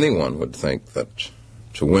that anyone would think that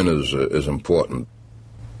to win is important.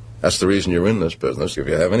 That's the reason you're in this business. If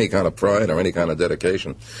you have any kind of pride or any kind of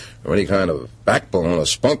dedication or any kind of backbone or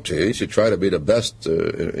spunk to you, you should try to be the best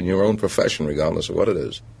in your own profession, regardless of what it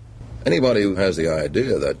is. Anybody who has the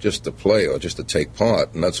idea that just to play or just to take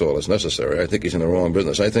part, and that's all that's necessary, I think he's in the wrong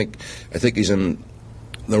business. I think he's in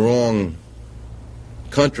the wrong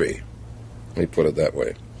country. Let me put it that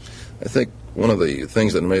way. I think one of the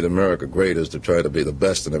things that made America great is to try to be the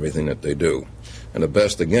best in everything that they do. And the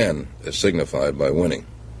best, again, is signified by winning.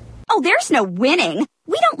 Oh, there's no winning.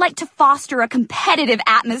 We don't like to foster a competitive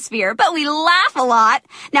atmosphere, but we laugh a lot.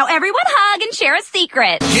 Now everyone hug and share a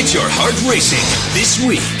secret. Get your heart racing this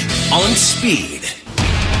week on Speed.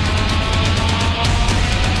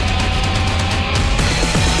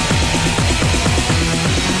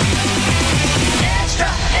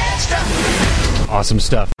 Awesome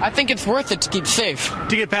stuff. I think it's worth it to keep safe.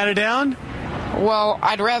 To get patted down? Well,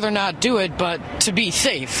 I'd rather not do it, but to be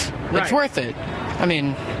safe. Right. It's worth it. I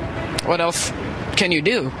mean, what else can you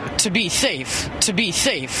do? To be safe. To be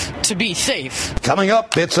safe. To be safe. Coming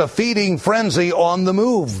up, it's a feeding frenzy on the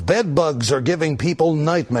move. Bed bugs are giving people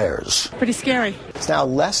nightmares. Pretty scary. It's now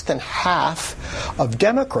less than half of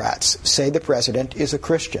Democrats say the president is a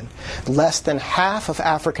Christian. Less than half of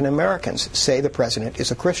African Americans say the president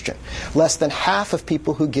is a Christian. Less than half of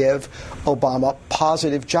people who give Obama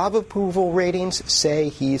positive job approval ratings say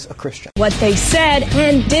he's a Christian. What they said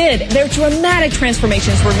and did. Their dramatic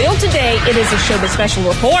transformations revealed today. It is a Showbiz Special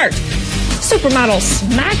report. Supermodel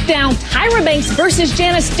SmackDown, Tyra Banks versus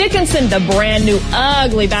Janice Dickinson. The brand new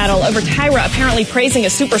ugly battle over Tyra apparently praising a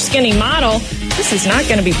super skinny model. This is not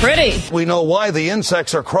going to be pretty. We know why the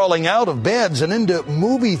insects are crawling out of beds and into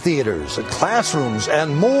movie theaters, classrooms,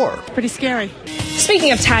 and more. Pretty scary.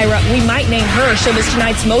 Speaking of Tyra, we might name her Showbiz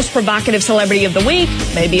Tonight's most provocative celebrity of the week.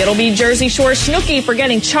 Maybe it'll be Jersey Shore Snooki for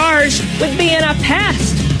getting charged with being a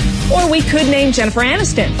pest. Or we could name Jennifer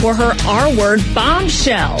Aniston for her R-word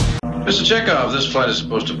bombshell. Mr. Chekhov, this flight is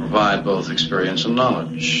supposed to provide both experience and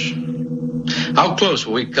knowledge. How close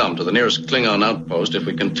will we come to the nearest Klingon outpost if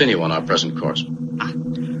we continue on our present course?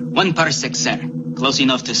 1 parsec, sir. Close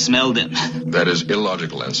enough to smell them. That is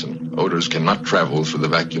illogical, Ensign. Odors cannot travel through the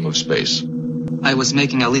vacuum of space. I was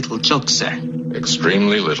making a little joke, sir.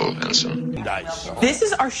 Extremely little, Ensign. Nice. This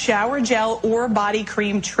is our shower gel or body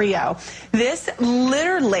cream trio. This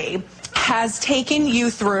literally has taken you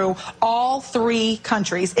through all 3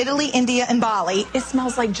 countries, Italy, India, and Bali. It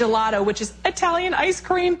smells like gelato, which is Italian ice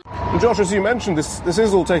cream. And Josh, as you mentioned, this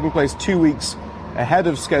is all taking place 2 weeks ahead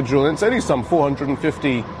of schedule, and it's only some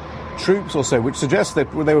 450 troops or so, which suggests that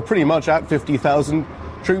they were pretty much at 50,000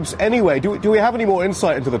 troops anyway. Do we have any more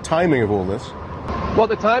insight into the timing of all this? Well,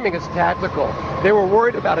 the timing is tactical. They were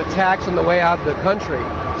worried about attacks on the way out of the country.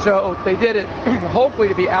 So they did it hopefully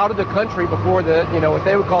to be out of the country before what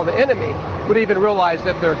they would call the enemy would even realize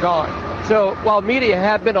that they're gone. So while media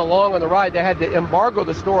had been along on the ride, they had to embargo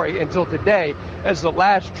the story until today as the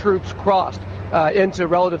last troops crossed into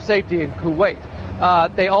relative safety in Kuwait.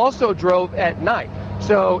 They also drove at night.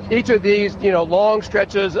 So each of these, long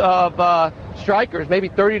stretches of strikers, maybe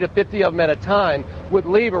 30 to 50 of them at a time, would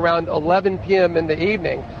leave around 11 p.m. in the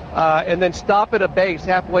evening and then stop at a base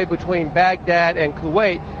halfway between Baghdad and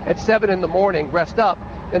Kuwait at 7 in the morning, rest up,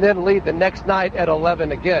 and then leave the next night at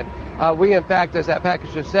 11 again. We, in fact, as that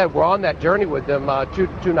package just said, were on that journey with them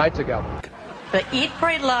two nights ago. The Eat,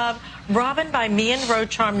 Pray, Love Robin by Me and Road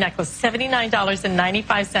Charm necklace,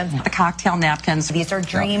 $79.95. The cocktail napkins. These are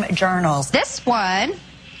dream journals. This one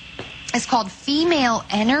is called Female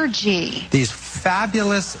Energy. These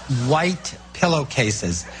fabulous white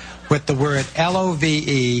pillowcases with the word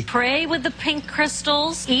L-O-V-E. Pray with the pink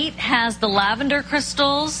crystals. Eat has the lavender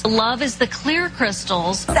crystals. Love is the clear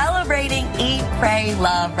crystals. Celebrating Eat, Pray,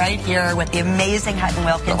 Love right here with the amazing Hutton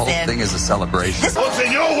Wilkinson. The whole thing is a celebration. What's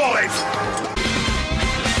in your wallet?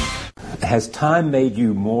 Has time made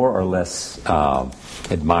you more or less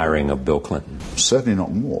admiring of Bill Clinton? Certainly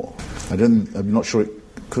not more. I'm not sure it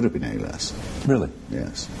could have been any less. Really?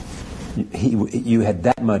 Yes. You had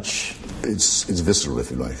that much. It's visceral,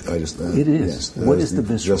 if you like. It is. Yes, what is the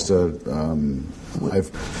visceral?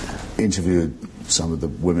 I've interviewed some of the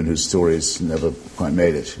women whose stories never quite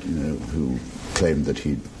made it. Who claimed that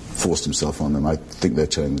he'd forced himself on them. I think they're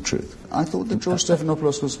telling the truth. I thought that George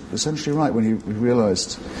Stephanopoulos was essentially right when he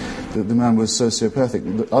realized that the man was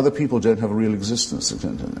sociopathic. That other people don't have a real existence in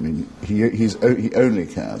Clinton. I mean, he only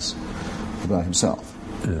cares about himself.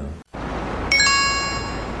 Yeah.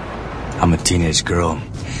 I'm a teenage girl.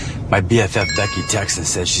 My BFF Becky texts and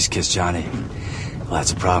says she's kissed Johnny. Well,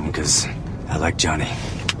 that's a problem because I like Johnny.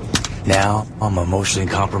 Now I'm emotionally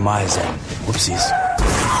compromised and whoopsies.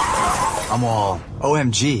 I'm all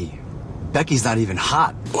OMG. Becky's not even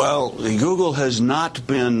hot. Well, Google has not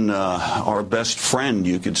been our best friend,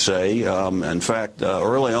 you could say. In fact,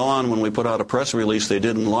 early on when we put out a press release they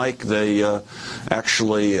didn't like, they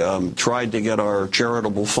actually tried to get our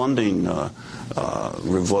charitable funding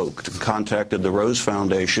revoked, contacted the Rose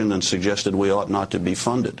Foundation and suggested we ought not to be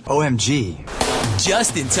funded. OMG.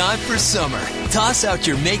 Just in time for summer. Toss out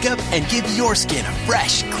your makeup and give your skin a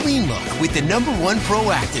fresh, clean look with the #1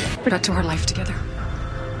 Proactive. We got to our life together.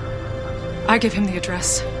 I gave him the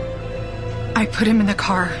address. I put him in the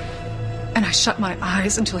car, and I shut my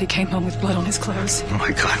eyes until he came home with blood on his clothes. Oh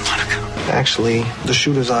my God, Monica. Actually, the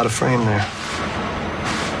shooter's out of frame there.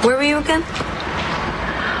 Where were you again?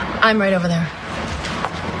 I'm right over there.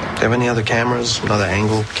 Do you have any other cameras? Another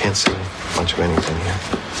angle? Can't see much of anything here.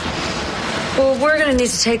 Well, we're going to need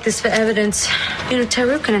to take this for evidence. You know,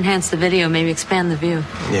 Taru can enhance the video, maybe expand the view.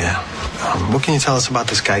 Yeah. What can you tell us about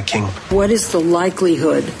this guy, King? What is the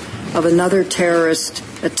likelihood of another terrorist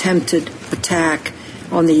attempted attack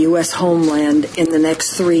on the U.S. homeland in the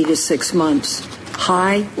next 3 to 6 months?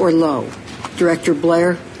 High or low? Director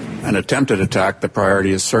Blair? An attempted attack, the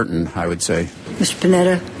priority is certain, I would say. Mr.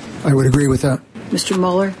 Panetta? I would agree with that. Mr.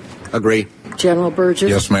 Mueller? Agree. General Burgess?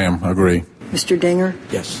 Yes, ma'am. Agree. Mr. Dinger?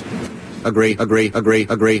 Yes. Agree.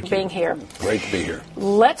 Being here. Great to be here.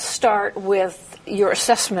 Let's start with your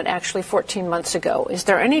assessment actually 14 months ago. Is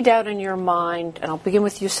there any doubt in your mind, and I'll begin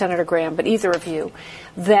with you, Senator Graham, but either of you,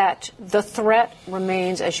 that the threat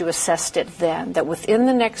remains as you assessed it then, that within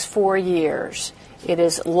the next 4 years it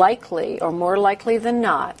is likely, or more likely than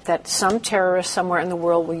not, that some terrorist somewhere in the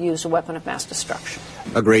world will use a weapon of mass destruction?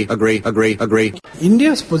 Agree.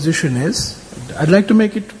 India's position is, I'd like to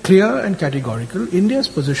make it clear and categorical, India's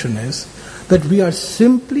position is that we are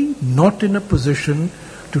simply not in a position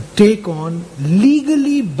to take on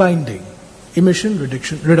legally binding emission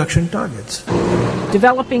reduction targets.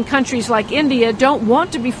 Developing countries like India don't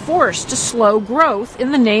want to be forced to slow growth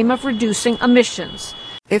in the name of reducing emissions.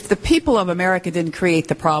 If the people of America didn't create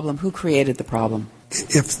the problem, who created the problem?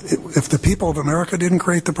 If the people of America didn't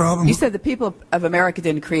create the problem? You said the people of America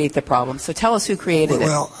didn't create the problem, so tell us who created it.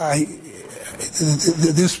 Well,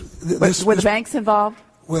 were the banks involved?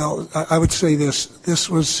 Well, I would say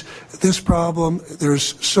this problem,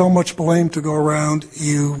 there's so much blame to go around,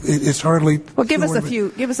 it's hardly... Well, give us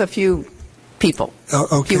a few people,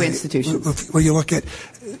 a few institutions. Well, you look at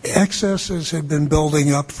excesses have been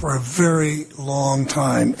building up for a very long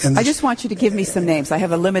time. And I just want you to give me some names. I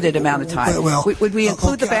have a limited amount of time. Would we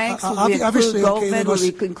include the banks? Would we include Goldman? Would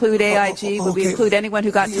we include AIG? Would we include anyone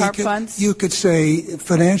who got TARP funds? You could say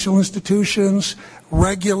financial institutions,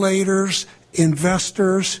 regulators,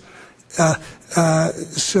 investors,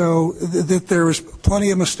 so that there was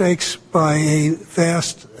plenty of mistakes by a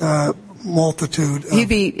vast multitude. You'd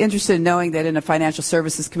be interested in knowing that in a financial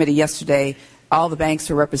services committee yesterday, all the banks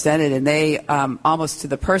were represented, and they almost to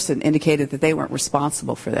the person indicated that they weren't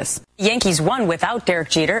responsible for this. Yankees won without Derek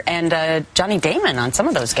Jeter and Johnny Damon on some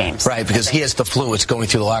of those games. Right, because he has the flu. It's going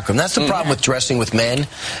through the locker room. That's the problem with dressing with men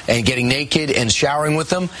and getting naked and showering with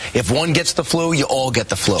them. If one gets the flu, you all get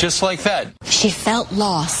the flu. Just like that. She felt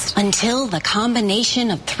lost until the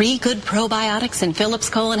combination of 3 good probiotics in Phillips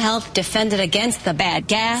Colon Health defended against the bad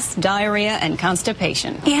gas, diarrhea, and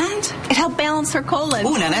constipation. And it helped balance her colon.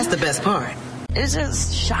 Ooh, now that's the best part. It's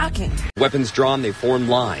just shocking. Weapons drawn, they formed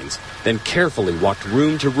lines, then carefully walked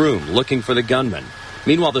room to room looking for the gunman.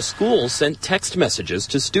 Meanwhile, the school sent text messages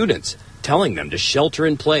to students telling them to shelter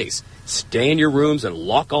in place, stay in your rooms, and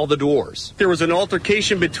lock all the doors. There was an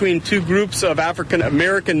altercation between 2 groups of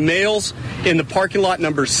African-American males in the parking lot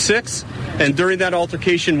number 6, and during that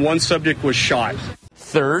altercation, one subject was shot.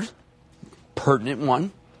 Third, pertinent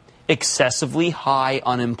one, excessively high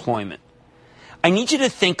unemployment. I need you to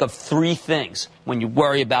think of 3 things when you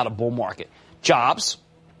worry about a bull market. Jobs,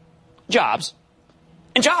 jobs,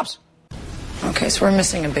 and jobs. Okay, so we're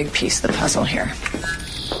missing a big piece of the puzzle here.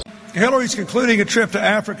 Hillary's concluding a trip to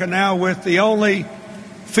Africa now with the only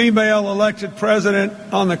female elected president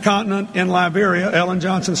on the continent in Liberia, Ellen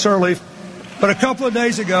Johnson Sirleaf. But a couple of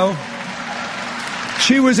days ago,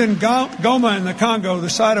 she was in Goma in the Congo, the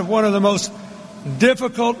site of one of the most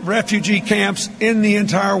difficult refugee camps in the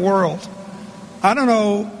entire world. I don't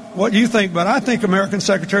know what you think, but I think American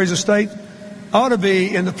secretaries of state ought to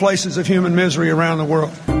be in the places of human misery around the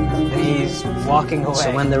world. He's walking away.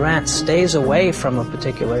 So when the rat stays away from a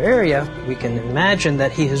particular area, we can imagine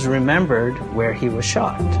that he has remembered where he was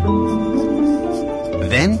shot.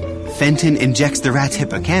 Then, Fenton injects the rat's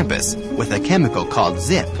hippocampus with a chemical called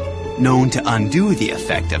ZIP, known to undo the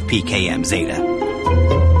effect of PKM-zeta.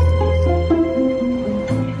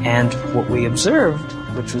 And what we observed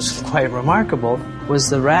which was quite remarkable, was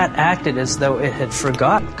the rat acted as though it had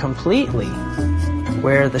forgotten completely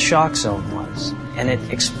where the shock zone was. And it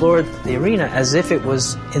explored the arena as if it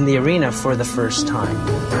was in the arena for the first time.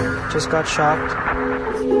 Just got shocked.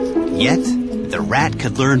 Yet, the rat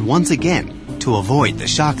could learn once again to avoid the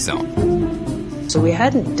shock zone. So we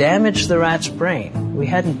hadn't damaged the rat's brain. We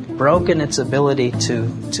hadn't broken its ability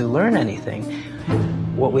to learn anything.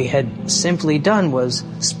 What we had simply done was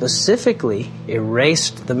specifically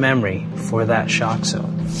erased the memory for that shock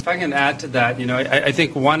zone. If I can add to that, I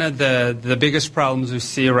think one of the biggest problems we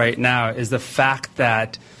see right now is the fact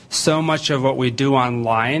that so much of what we do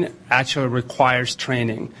online actually requires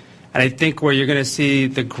training. And I think where you're going to see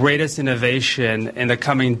the greatest innovation in the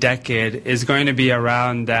coming decade is going to be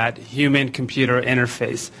around that human-computer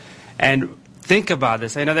interface. And think about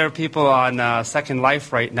this. I know there are people on Second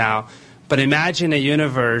Life right now, but imagine a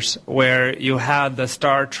universe where you have the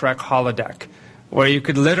Star Trek holodeck, where you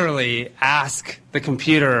could literally ask the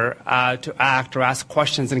computer to act or ask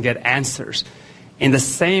questions and get answers. In the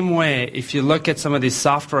same way, if you look at some of these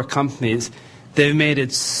software companies, they've made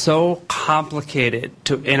it so complicated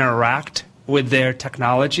to interact with their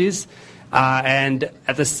technologies. And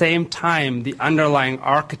at the same time, the underlying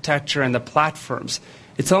architecture and the platforms,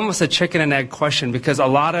 it's almost a chicken and egg question because a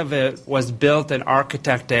lot of it was built and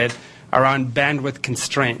architected around bandwidth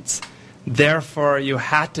constraints. Therefore, you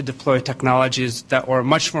had to deploy technologies that were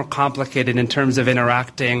much more complicated in terms of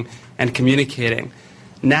interacting and communicating.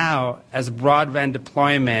 Now, as broadband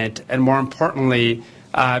deployment, and more importantly,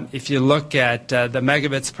 if you look at the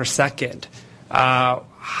megabits per second,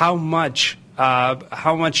 how much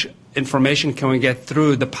information can we get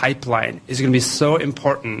through the pipeline is going to be so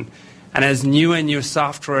important. And as new and new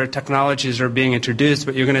software technologies are being introduced,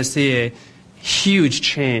 but you're going to see a huge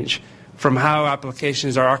change from how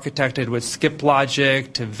applications are architected with skip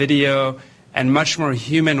logic to video and much more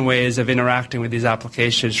human ways of interacting with these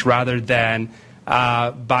applications rather than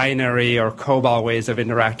binary or COBOL ways of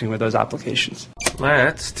interacting with those applications.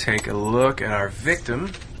 Let's take a look at our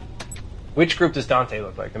victim. Which group does Dante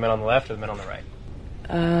look like? The men on the left or the men on the right?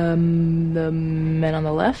 The men on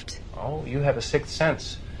the left. Oh, you have a sixth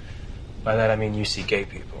sense. By that I mean you see gay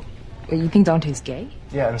people. You think Dante's gay?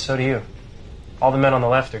 Yeah, and so do you. All the men on the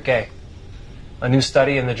left are gay. A new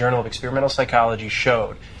study in the Journal of Experimental Psychology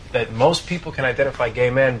showed that most people can identify gay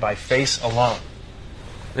men by face alone.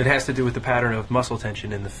 It has to do with the pattern of muscle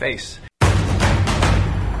tension in the face.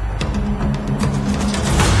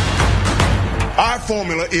 Our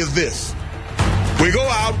formula is this. We go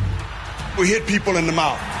out, we hit people in the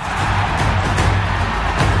mouth.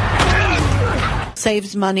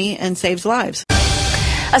 Saves money and saves lives.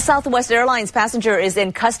 A Southwest Airlines passenger is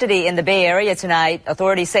in custody in the Bay Area tonight.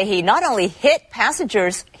 Authorities say he not only hit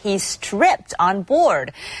passengers, he stripped on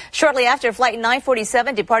board. Shortly after Flight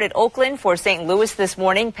 947 departed Oakland for St. Louis this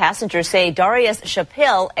morning, passengers say Darius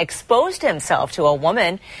Chappelle exposed himself to a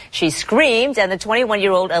woman. She screamed, and the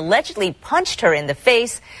 21-year-old allegedly punched her in the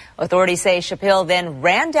face. Authorities say Chappelle then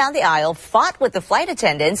ran down the aisle, fought with the flight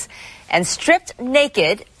attendants, and stripped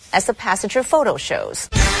naked, as the passenger photo shows.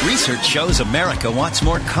 Research shows America wants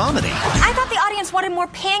more comedy. I thought the audience wanted more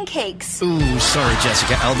pancakes. Ooh, sorry,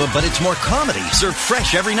 Jessica Alba, but it's more comedy, served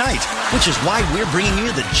fresh every night, which is why we're bringing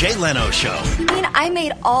you the Jay Leno Show. You mean I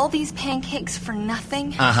made all these pancakes for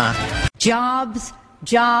nothing? Uh-huh. Jobs,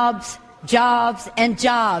 jobs, jobs, and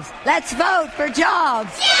jobs. Let's vote for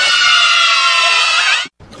jobs.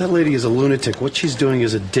 That lady is a lunatic. What she's doing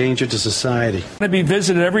is a danger to society. To be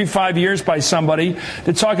visited every 5 years by somebody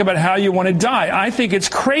to talk about how you want to die. I think it's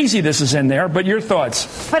crazy this is in there, but your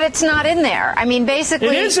thoughts? But it's not in there. I mean, basically...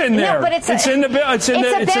 It is in there. No, but it's in the bill. It's in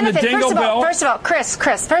the dingle bill. First of all, Chris,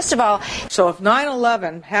 first of all... So if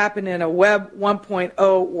 9/11 happened in a Web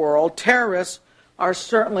 1.0 world, terrorists are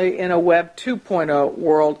certainly in a Web 2.0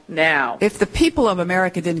 world now. If the people of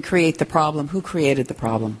America didn't create the problem, who created the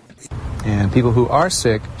problem? And people who are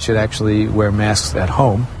sick should actually wear masks at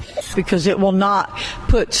home. Because it will not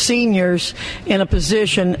put seniors in a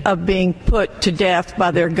position of being put to death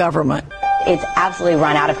by their government. It's absolutely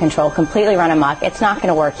run out of control, completely run amok. It's not going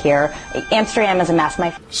to work here. Amsterdam is a mess.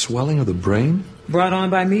 Swelling of the brain? Brought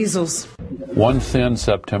on by measles. One thin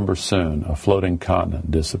September soon, a floating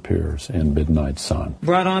continent disappears in midnight sun.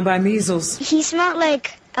 Brought on by measles. He smelled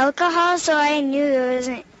like alcohol, so I knew it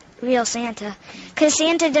wasn't real Santa, because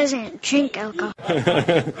Santa doesn't drink alcohol.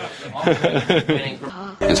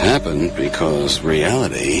 It happened because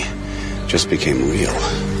reality just became real.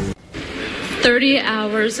 30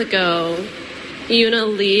 hours ago, Yoona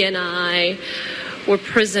Lee and I were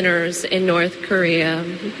prisoners in North Korea.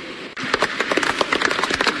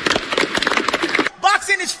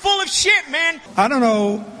 Boxing is full of shit, man. I don't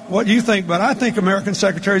know what you think, but I think American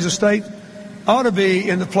secretaries of state ought to be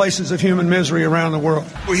in the places of human misery around the world.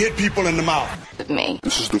 We hit people in the mouth. Me.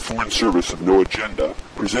 This is the Foreign Service of No Agenda,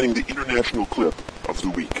 presenting the international clip of the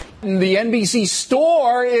week. The NBC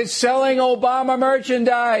store is selling Obama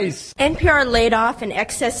merchandise. NPR laid off in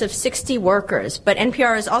excess of 60 workers, but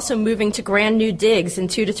NPR is also moving to brand new digs in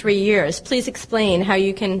 2 to 3 years. Please explain how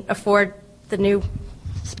you can afford the new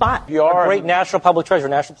spot. You are a great national public treasure,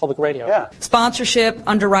 national public radio. Yeah. Sponsorship,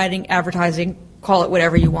 underwriting, advertising. Call it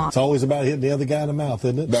whatever you want. It's always about hitting the other guy in the mouth,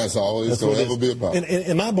 isn't it? That's all it's going to ever be about. And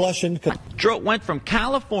am I blushing? Drought went from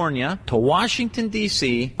California to Washington,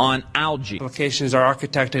 D.C. on algae. Applications are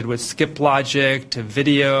architected with skip logic to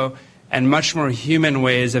video and much more human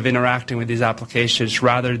ways of interacting with these applications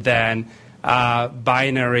rather than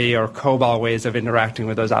binary or COBOL ways of interacting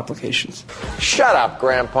with those applications. Shut up,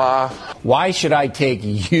 Grandpa. Why should I take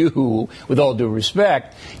you, with all due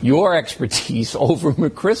respect, your expertise over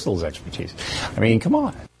McChrystal's expertise? I mean, come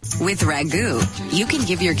on. With Ragu, you can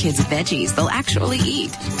give your kids veggies they'll actually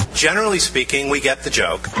eat. Generally speaking, we get the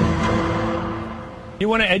joke. You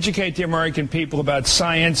want to educate the American people about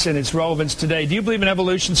science and its relevance today. Do you believe in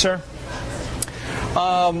evolution, sir?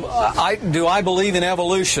 Do I believe in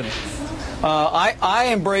evolution? I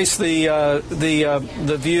embrace the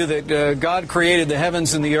view that God created the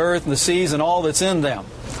heavens and the earth and the seas and all that's in them.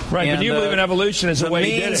 Right, and, but you believe in evolution as a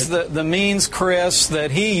way he did it. The means, Chris,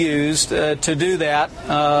 that he used to do that,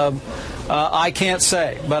 I can't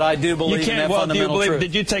say, but I do believe in that fundamental truth.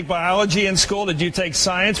 Did you take biology in school? Did you take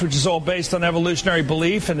science, which is all based on evolutionary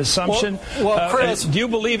belief and assumption? Well, Chris, do you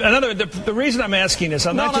believe? The reason I'm asking this,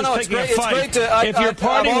 I'm not just picking a fight. If your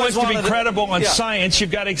party wants to be credible on science,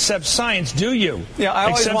 you've got to accept science. Do you? Yeah,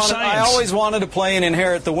 I always wanted to play and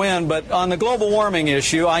inherit the win, but on the global warming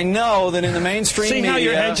issue, I know that in the mainstream media... See how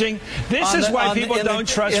you're hedging? This is why people don't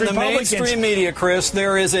trust Republicans. In the mainstream media, Chris,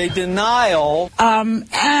 there is a denial...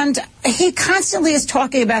 And he constantly is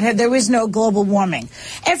talking about how there is no global warming.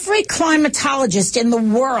 Every climatologist in the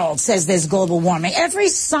world says there's global warming. Every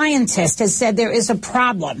scientist has said there is a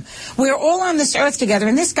problem. We're all on this earth together,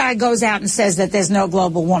 and this guy goes out and says that there's no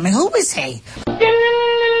global warming. Who is he?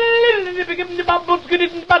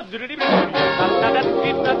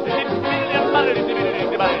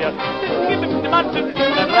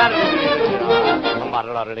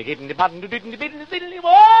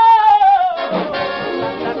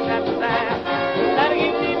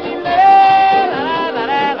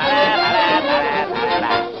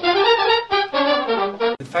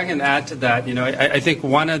 If I can add to that, I think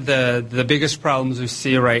one of the biggest problems we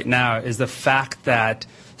see right now is the fact that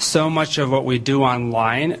so much of what we do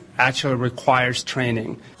online actually requires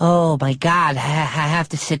training. Oh, my God, I have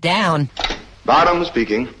to sit down. Bottom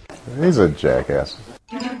speaking. He's a jackass.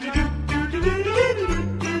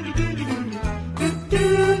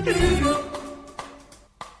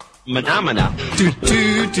 Phenomena.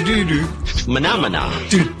 Phenomena.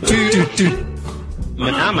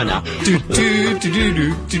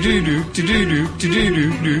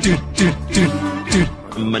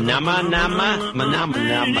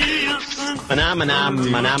 Phenomena.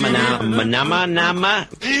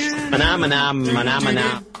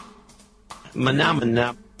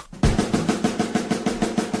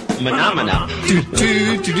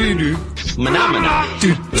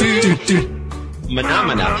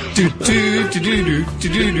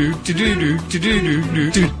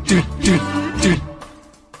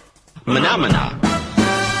 Phenomena.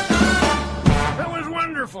 That was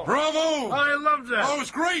wonderful. Bravo! I loved that. Oh, it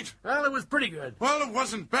was great. Well, it was pretty good. Well, it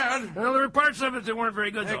wasn't bad. Well, there were parts of it that weren't very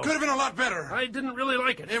good, though. It could have been a lot better. I didn't really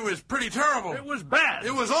like it. It was pretty terrible. It was bad.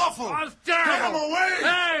 It was awful. It was terrible. Get him away!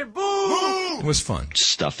 Hey, boo! Boo! It was fun.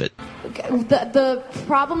 Stuff it. The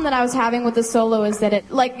problem that I was having with the solo is that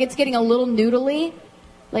it's getting a little noodly.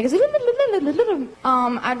 Like it's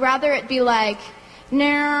I'd rather it be like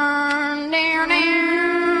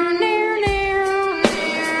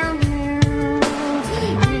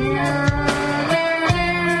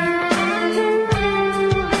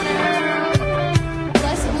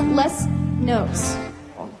less notes.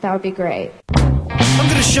 That would be great. I'm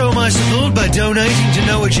going to show my support by donating to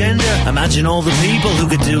No Agenda. Imagine all the people who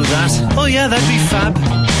could do that. Oh yeah, that'd be fab.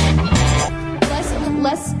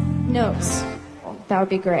 Less notes. That would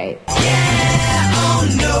be great. Yeah,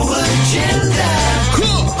 on No Agenda.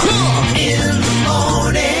 In the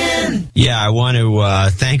morning. Yeah, I want to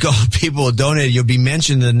thank all the people who donated. You'll be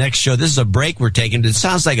mentioned in the next show. This is a break we're taking. It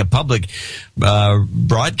sounds like a public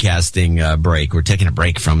broadcasting break. We're taking a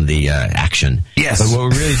break from the action. Yes. But what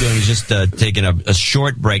we're really doing is just taking a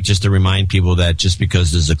short break just to remind people that just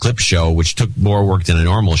because there's a clip show, which took more work than a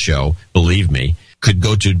normal show, believe me, could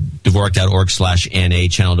go to Dvorak.org/NA,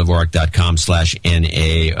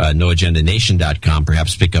 channeldvorak.com/NA, NoAgendaNation.com,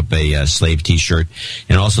 perhaps pick up a slave T-shirt,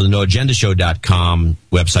 and also the NoAgendaShow.com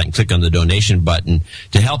website and click on the donation button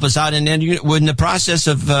to help us out. And then in the process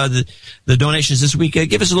of the donations this week,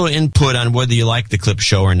 give us a little input on whether you like the clip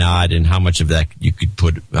show or not, and how much of that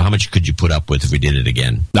how much could you put up with if we did it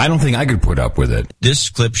again? I don't think I could put up with it.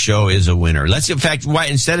 This clip show is a winner.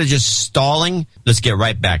 Instead of just stalling, let's get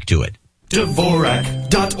right back to it. Dvorak.org/NA.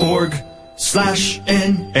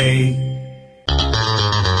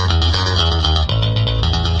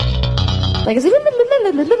 Like,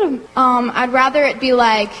 I'd rather it be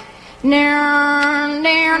like,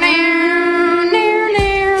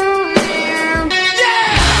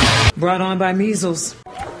 Brought on by measles.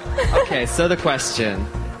 Okay, so the question.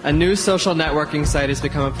 A new social networking site has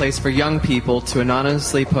become a place for young people to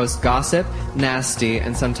anonymously post gossip, nasty,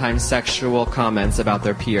 and sometimes sexual comments about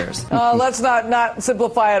their peers. Let's not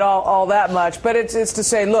simplify it all that much, but it's to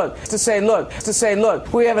say, look,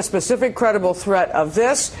 we have a specific credible threat of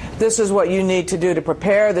this. This is what you need to do to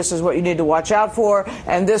prepare. This is what you need to watch out for,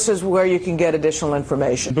 and this is where you can get additional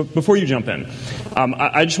information. Before you jump in,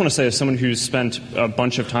 I just want to say, as someone who's spent a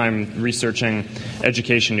bunch of time researching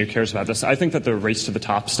education who cares about this, I think that the race to the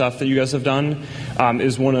top stuff that you guys have done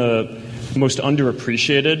is one of the most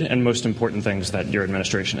underappreciated and most important things that your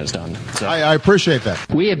administration has done. So. I appreciate that.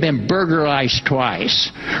 We have been burglarized twice.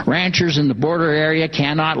 Ranchers in the border area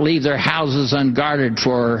cannot leave their houses unguarded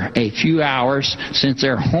for a few hours since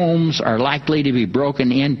their homes are likely to be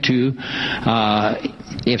broken into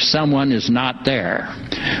if someone is not there.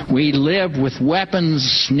 We live with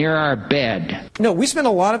weapons near our bed. No, we spend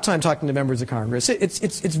a lot of time talking to members of Congress.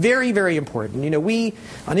 It's very, very important. We,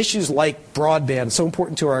 on issues like broadband, so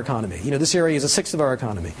important to our economy. This area is a sixth of our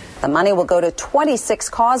economy. The money will go to 26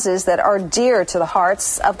 causes that are dear to the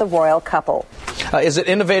hearts of the royal couple. Is it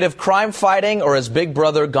innovative crime fighting, or has Big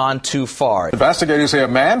Brother gone too far? Investigators say a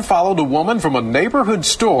man followed a woman from a neighborhood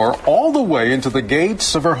store all the way into the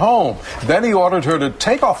gates of her home. Then he ordered her to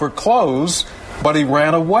take off her clothes, but he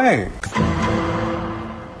ran away.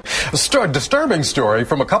 A disturbing story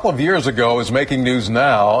from a couple of years ago is making news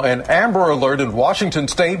now. An Amber Alert in Washington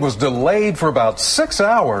State was delayed for about 6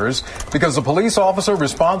 hours because the police officer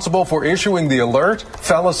responsible for issuing the alert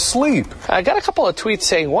fell asleep. I got a couple of tweets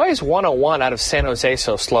saying, why is 101 out of San Jose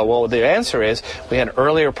so slow? Well, the answer is we had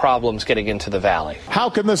earlier problems getting into the valley. How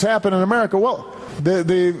can this happen in America? Well,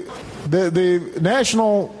 the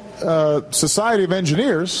National Society of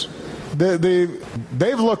Engineers,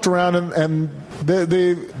 they've looked around and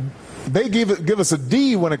they give us a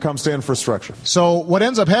D when it comes to infrastructure. So what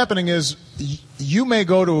ends up happening is you may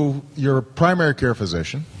go to your primary care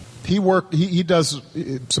physician. He does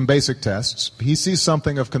some basic tests. He sees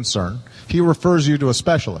something of concern. He refers you to a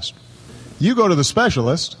specialist. You go to the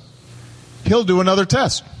specialist. He'll do another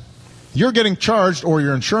test. You're getting charged, or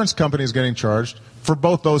your insurance company is getting charged, for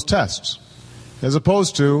both those tests, as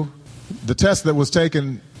opposed to the test that was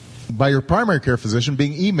taken by your primary care physician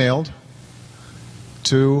being emailed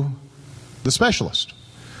to the specialist.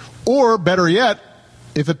 Or, better yet,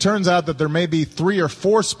 if it turns out that there may be 3 or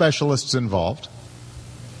 4 specialists involved,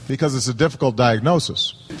 because it's a difficult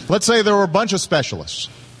diagnosis. Let's say there were a bunch of specialists.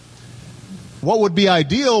 What would be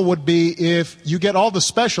ideal would be if you get all the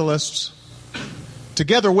specialists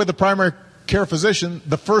together with the primary care physician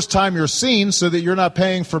the first time you're seen, so that you're not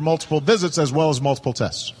paying for multiple visits as well as multiple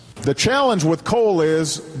tests. The challenge with coal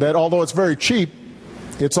is that although it's very cheap,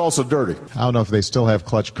 it's also dirty. I don't know if they still have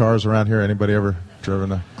clutch cars around here. Anybody ever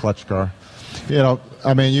driven a clutch car?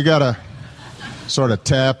 You got to sort of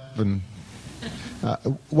tap and...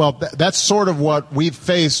 that's sort of what we've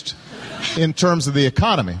faced in terms of the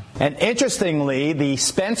economy. And interestingly, the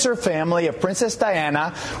Spencer family of Princess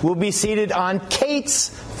Diana will be seated on Kate's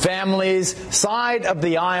family's side of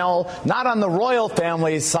the aisle, not on the royal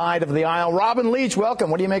family's side of the aisle. Robin Leach,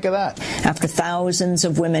 welcome. What do you make of that? After thousands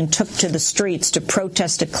of women took to the streets to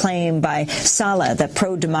protest a claim by Salah that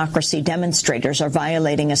pro-democracy demonstrators are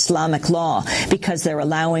violating Islamic law because they're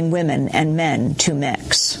allowing women and men to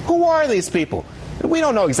mix. Who are these people? We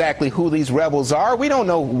don't know exactly who these rebels are. We don't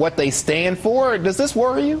know what they stand for. Does this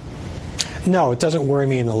worry you? No, it doesn't worry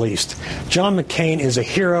me in the least. John McCain is a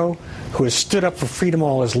hero who has stood up for freedom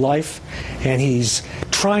all his life, and he's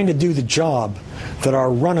trying to do the job that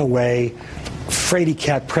our runaway fraidy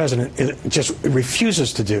cat president just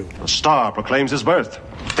refuses to do. A star proclaims his birth.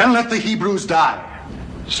 Then let the Hebrews die.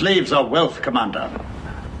 Slaves are wealth, Commander.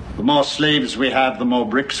 The more slaves we have, the more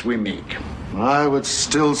bricks we make. I would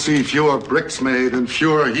still see fewer bricks made and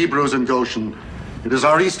fewer Hebrews in Goshen. It is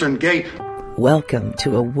our eastern gate. Welcome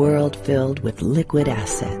to a world filled with liquid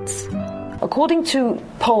assets. According to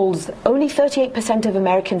polls, only 38% of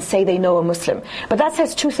Americans say they know a Muslim. But that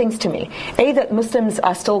says two things to me. A, that Muslims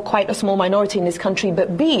are still quite a small minority in this country,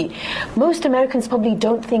 but B, most Americans probably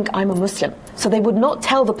don't think I'm a Muslim. So they would not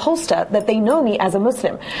tell the pollster that they know me as a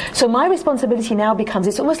Muslim. So my responsibility now becomes,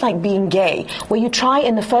 it's almost like being gay, where you try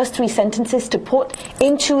in the first 3 sentences to put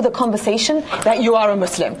into the conversation that you are a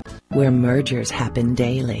Muslim. Where mergers happen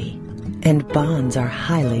daily and bonds are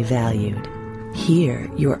highly valued. Here,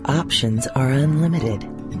 your options are unlimited,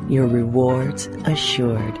 your rewards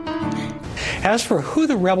assured. As for who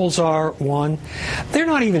the rebels are, Juan, they're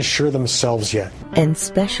not even sure themselves yet. And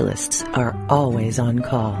specialists are always on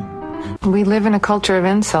call. We live in a culture of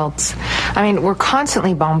insults. I mean, we're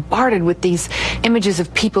constantly bombarded with these images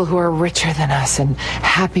of people who are richer than us and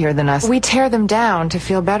happier than us. We tear them down to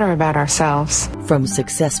feel better about ourselves. From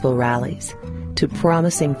successful rallies to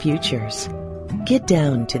promising futures, get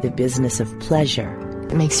down to the business of pleasure.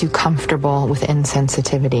 It makes you comfortable with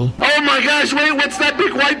insensitivity. Oh my gosh, wait, what's that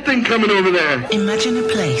big white thing coming over there? Imagine a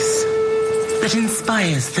place that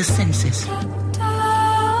inspires the senses,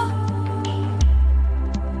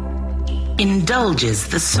 indulges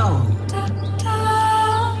the soul.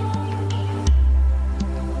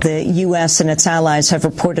 The U.S. and its allies have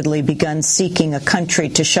reportedly begun seeking a country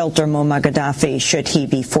to shelter Muammar Gaddafi should he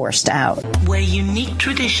be forced out. Where unique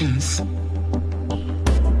traditions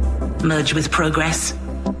merge with progress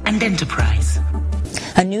and enterprise.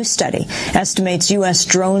 A new study estimates U.S.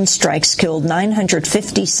 drone strikes killed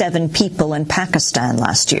 957 people in Pakistan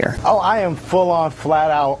last year. Oh, I am full on,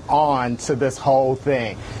 flat out on to this whole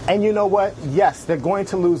thing. And you know what? Yes, they're going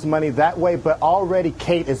to lose money that way, but already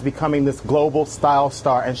Kate is becoming this global style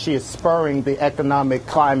star, and she is spurring the economic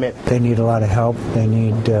climate. They need a lot of help. They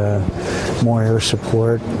need more air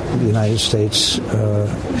support. The United States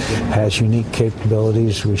has unique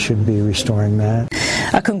capabilities. We should be restoring that.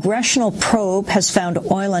 A congressional probe has found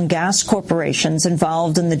oil and gas corporations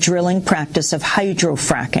involved in the drilling practice of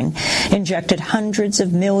hydrofracking injected hundreds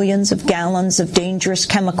of millions of gallons of dangerous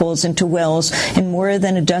chemicals into wells in more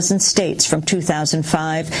than a dozen states from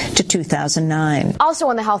 2005 to 2009. Also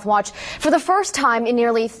on the Health Watch, for the first time in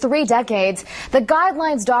nearly 3 decades, the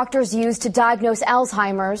guidelines doctors use to diagnose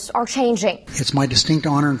Alzheimer's are changing. It's my distinct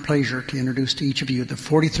honor and pleasure to introduce to each of you the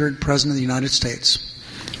 43rd President of the United States,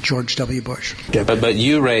 George W. Bush. But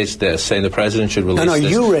you raised this, saying the president should release this. No,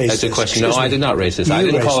 you raised this. That's a question. No, I did not raise this. I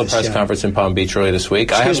didn't call a press conference in Palm Beach earlier this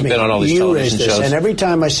week. I haven't been on all these television shows. And every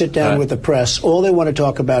time I sit down with the press, all they want to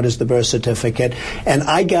talk about is the birth certificate. And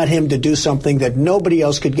I got him to do something that nobody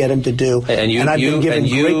else could get him to do. And I've been given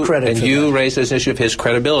great credit for that. And you raised this issue of his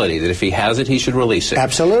credibility, that if he has it, he should release it.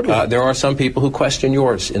 Absolutely. There are some people who question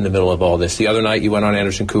yours in the middle of all this. The other night you went on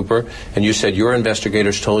Anderson Cooper, and you said your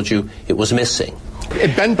investigators told you it was missing.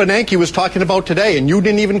 Ben Bernanke was talking about today, and you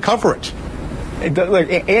didn't even cover it. Look,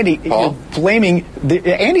 Andy,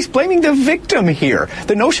 Andy's blaming the victim here.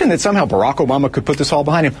 The notion that somehow Barack Obama could put this all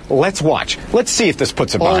behind him. Let's watch. Let's see if this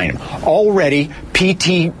puts it behind him. Already,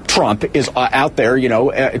 P.T. Trump is out there,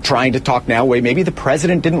 trying to talk now. Maybe the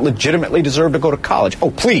president didn't legitimately deserve to go to college.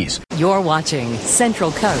 Oh, please. You're watching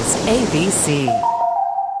Central Coast ABC.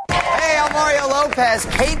 Hey, I'm Mario Lopez.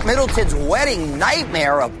 Kate Middleton's wedding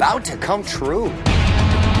nightmare about to come true.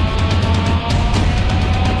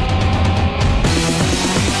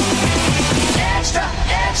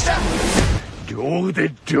両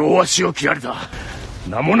腕両足を切られた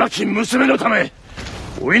名もなき娘のため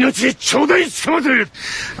お命頂戴つかまつる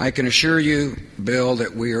I can assure you, Bill,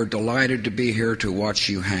 that we are delighted to be here to watch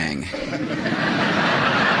you hang.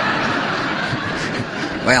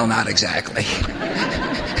 Well, not exactly.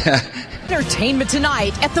 Entertainment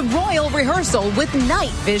tonight at the Royal Rehearsal with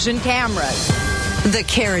night vision cameras. The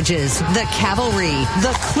carriages, the cavalry,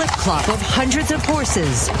 the clip-clop of hundreds of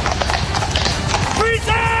horses.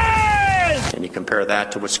 And you compare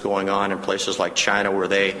that to what's going on in places like China, where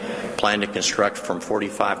they plan to construct from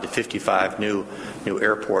 45 to 55 new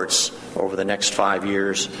airports over the next 5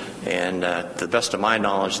 years. And to the best of my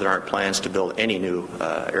knowledge, there aren't plans to build any new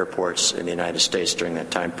airports in the United States during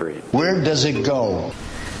that time period. Where does it go?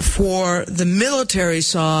 For the military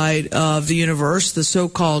side of the universe, the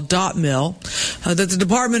so-called dot mill, that the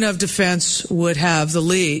Department of Defense would have the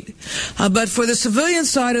lead. But for the civilian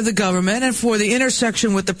side of the government and for the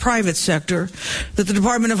intersection with the private sector, that the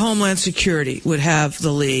Department of Homeland Security would have the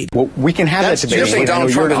lead. Well, we can have that debate.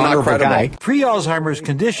 Donald Trump is not credible. Pre-Alzheimer's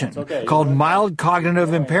condition called mild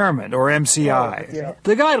cognitive impairment, or MCI.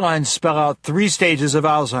 The guidelines spell out 3 stages of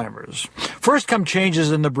Alzheimer's. First come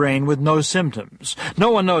changes in the brain with no symptoms. No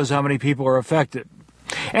one knows how many people are affected.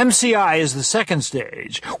 MCI is the second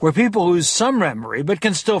stage, where people lose some memory but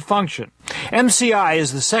can still function. MCI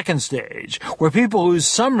is the second stage, where people lose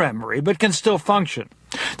some memory but can still function.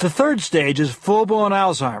 The third stage is full-blown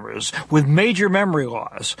Alzheimer's with major memory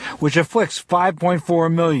loss, which afflicts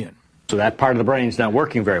 5.4 million. So that part of the brain is not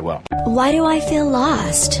working very well. Why do I feel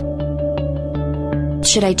lost?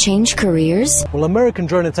 Should I change careers? Well, American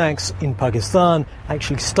drone attacks in Pakistan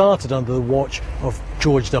actually started under the watch of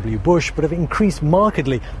George W. Bush, but have increased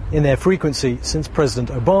markedly in their frequency since President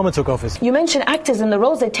Obama took office. You mentioned actors and the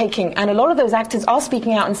roles they're taking, and a lot of those actors are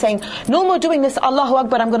speaking out and saying, no more doing this Allahu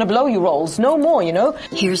Akbar, I'm going to blow you roles. No more, you know?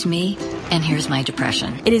 Here's me, and here's my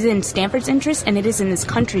depression. It is in Stanford's interest, and it is in this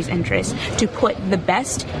country's interest, to put the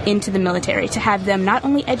best into the military, to have them not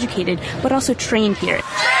only educated, but also trained here.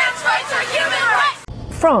 Trans rights are human rights!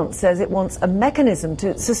 France says it wants a mechanism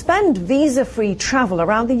to suspend visa-free travel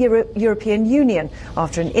around the European Union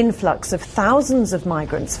after an influx of thousands of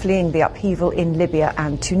migrants fleeing the upheaval in Libya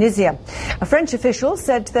and Tunisia. A French official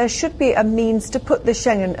said there should be a means to put the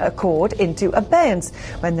Schengen Accord into abeyance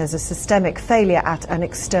when there's a systemic failure at an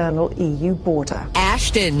external EU border.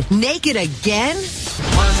 Ashton, naked again?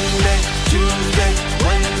 Monday, Tuesday,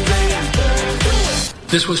 Wednesday, and Thursday.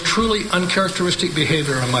 This was truly uncharacteristic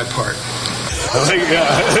behavior on my part.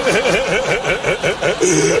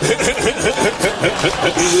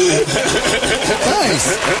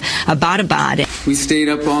 Nice. Abad. We stayed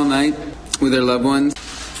up all night with our loved ones,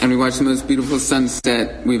 and we watched the most beautiful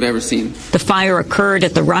sunset we've ever seen. The fire occurred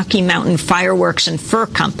at the Rocky Mountain Fireworks and Fur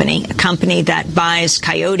Company, a company that buys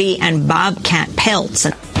coyote and bobcat pelts.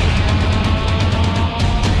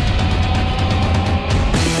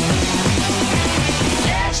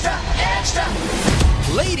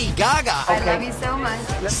 Lady Gaga. I love you so much.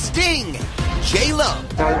 Sting. J-Lo.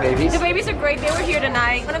 Hi, babies. The babies are great. They were here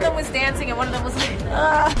tonight. One of them was dancing and one of them was like,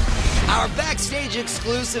 Our backstage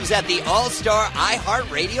exclusives at the All-Star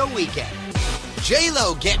iHeartRadio weekend.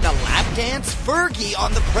 J-Lo getting a lap dance, Fergie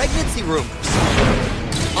on the pregnancy rumors.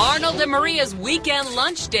 Arnold and Maria's weekend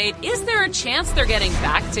lunch date. Is there a chance they're getting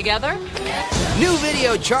back together? New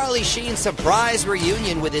video, Charlie Sheen's surprise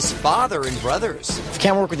reunion with his father and brothers. If you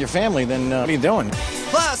can't work with your family, then what are you doing?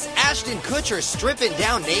 Plus, Ashton Kutcher stripping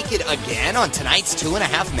down naked again on tonight's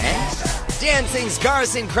 2.5 Men. Dancing's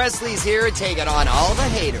Carson Kressley's here taking on all the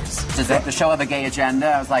haters. Does the show have a gay agenda?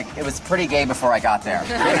 I was like, it was pretty gay before I got there.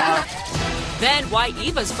 You know? Then why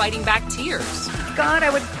Eva's fighting back tears. God, I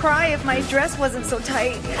would cry if my dress wasn't so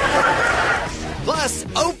tight. Plus,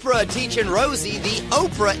 Oprah teaching Rosie the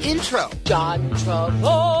Oprah intro. John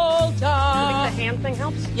Travolta. Do you think the hand thing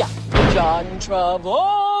helps? Yeah. John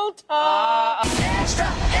Travolta.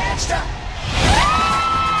 Extra, extra.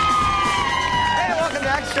 Hey, welcome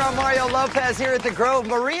to Extra. I'm Mario Lopez here at the Grove.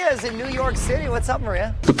 Maria's in New York City. What's up,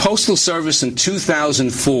 Maria? The Postal Service in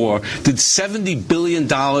 2004 did $70 billion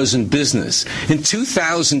in business. In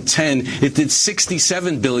 2010, it did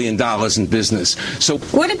 $67 billion in business. So,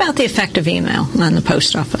 what about the effect of email on the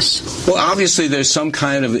post office? Well, obviously, there's some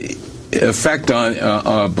kind of effect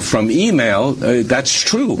on from email. That's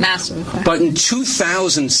true. Massive effect. But in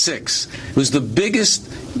 2006, it was the biggest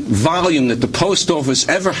volume that the post office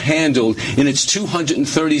ever handled in its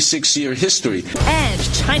 236-year history.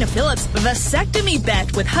 And China Phillips' vasectomy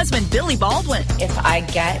bet with husband Billy Baldwin. If I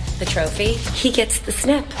get the trophy, he gets the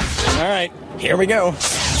snip. All right, here we go.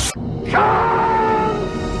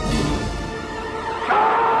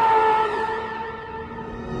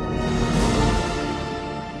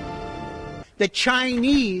 The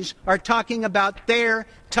Chinese are talking about their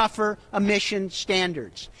tougher emission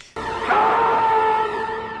standards.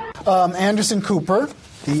 Anderson Cooper,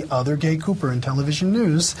 the other gay Cooper in television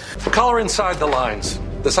news. Color inside the lines.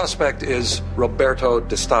 The suspect is Roberto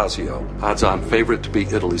Di Stasio, odds-on favorite to be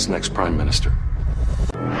Italy's next prime minister.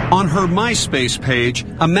 On her MySpace page,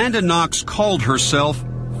 Amanda Knox called herself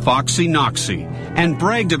Foxy Noxy and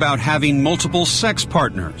bragged about having multiple sex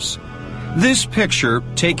partners. This picture,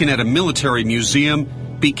 taken at a military museum,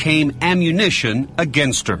 became ammunition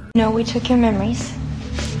against her. No, we took your memories.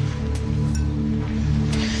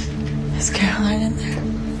 Is Caroline in there?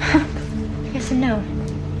 Yes and no.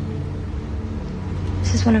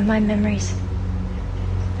 This is one of my memories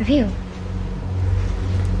of you.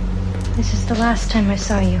 This is the last time I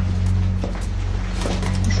saw you.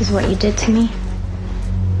 This is what you did to me.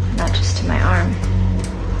 Not just to my arm.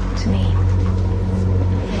 To me.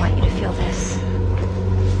 I want you to feel this.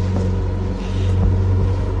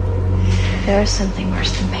 There is something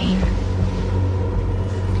worse than pain.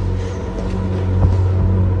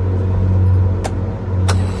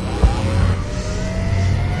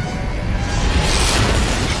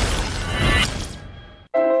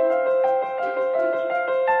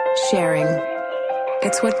 Sharing.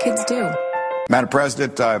 It's what kids do. Madam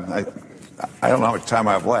President, I don't know how much time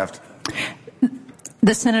I have left.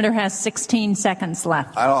 The senator has 16 seconds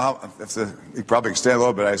left. I don't know how, you probably extend a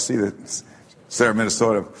little bit. I see the Senator of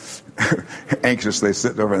Minnesota anxiously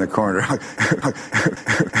sitting over in the corner.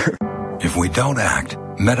 If we don't act,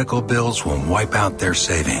 medical bills will wipe out their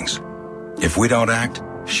savings. If we don't act,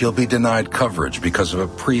 she'll be denied coverage because of a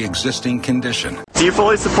pre-existing condition. Do you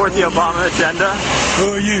fully support the Obama agenda?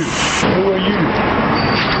 Who are you? Who are you?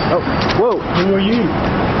 Oh, whoa. Who are you?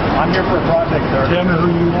 I'm here for a project, sir. Tell me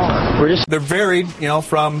who you are. They're varied,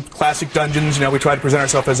 from classic dungeons. We try to present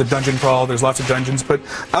ourselves as a dungeon crawl. There's lots of dungeons, but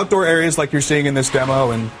outdoor areas like you're seeing in this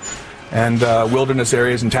demo and wilderness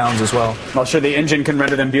areas and towns as well. Well, sure, the engine can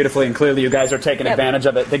render them beautifully, and clearly you guys are taking advantage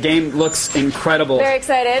of it. The game looks incredible. Very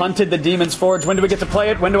excited. Hunted the Demon's Forge. When do we get to play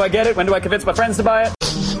it? When do I get it? When do I convince my friends to buy it?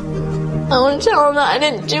 I want to tell them that I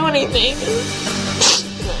didn't do anything.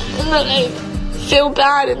 And that I feel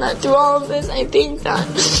bad, and that through all of this, I think that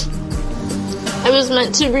I was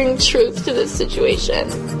meant to bring truth to this situation.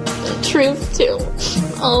 And truth to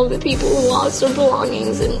all of the people who lost their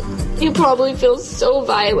belongings and who probably feel so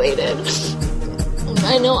violated.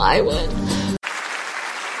 I know I would.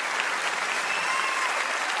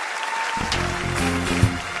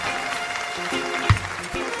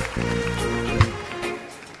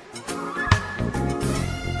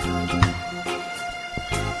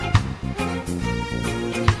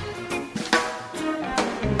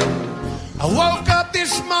 I woke up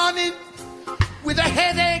this morning with a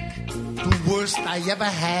headache, the worst I ever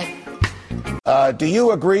had. Do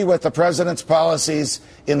you agree with the president's policies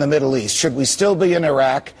in the Middle East? Should we still be in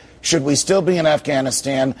Iraq? Should we still be in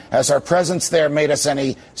Afghanistan? Has our presence there made us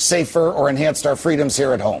any safer or enhanced our freedoms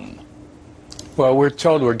here at home? Well, we're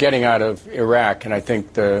told we're getting out of Iraq, and I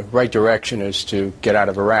think the right direction is to get out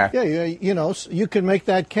of Iraq. Yeah, you can make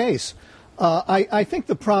that case. I think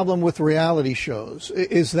the problem with reality shows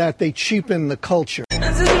is that they cheapen the culture.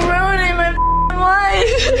 This is ruining my life.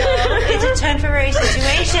 It's a temporary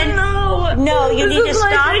situation. No, you need to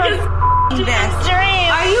stop this. Dream.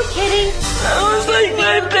 Are you kidding? That was like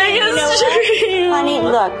my biggest dream. Honey,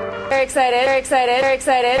 look. Very excited, very excited, very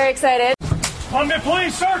excited, very excited. On the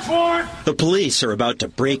police search warrant. The police are about to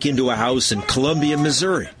break into a house in Columbia,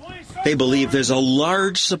 Missouri. They believe there's a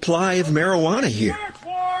large supply of marijuana here.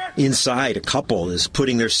 Inside, a couple is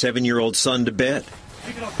putting their 7-year-old son to bed.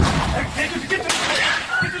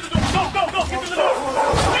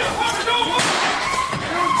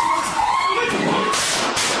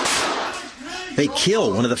 They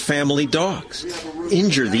kill one of the family dogs,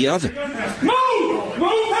 injure the other. Move!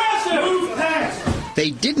 Move past it! Move past! They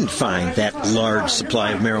didn't find that large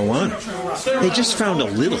supply of marijuana. They just found a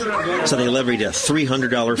little, so they levied a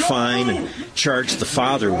 $300 fine and charged the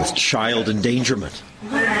father with child endangerment.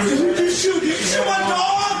 Did you shoot my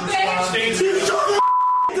dog?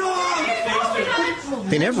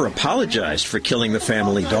 They never apologized for killing the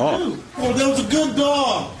family dog. Oh, that was a good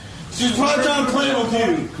dog. She's right down playing with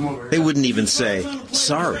you. They wouldn't even say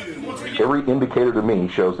sorry. Every indicator to me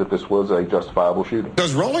shows that this was a justifiable shooting.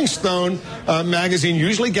 Does Rolling Stone magazine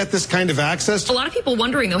usually get this kind of access? A lot of people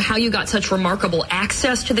wondering, though, how you got such remarkable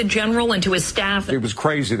access to the general and to his staff. It was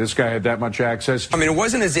crazy this guy had that much access. I mean, it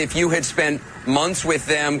wasn't as if you had spent months with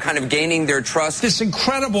them kind of gaining their trust. This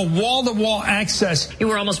incredible wall-to-wall access. You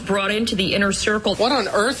were almost brought into the inner circle. What on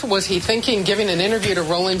earth was he thinking giving an interview to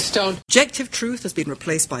Rolling Stone? Objective truth has been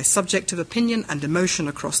replaced by subjective opinion and emotion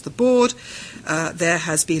across the board. There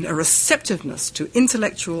has been a receptiveness to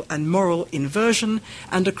intellectual and moral inversion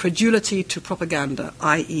and a credulity to propaganda,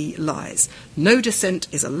 i.e. lies. No dissent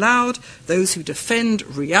is allowed. Those who defend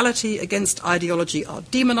reality against ideology are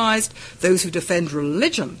demonized. Those who defend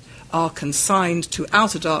religion are consigned to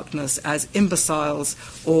outer darkness as imbeciles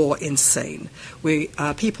or insane.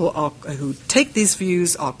 People who take these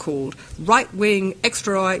views are called right-wing,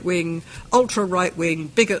 extra-right-wing, ultra-right-wing,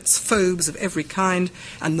 bigots, phobes of every kind,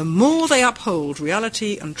 and the more they uphold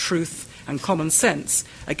reality and truth and common sense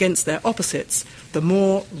against their opposites, the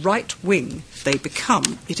more right-wing they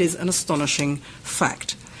become. It is an astonishing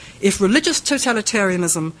fact. If religious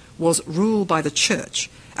totalitarianism was ruled by the church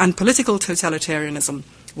and political totalitarianism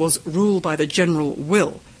was ruled by the general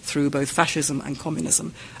will through both fascism and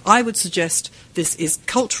communism, I would suggest this is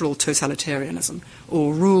cultural totalitarianism,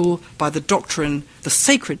 or rule by the doctrine, the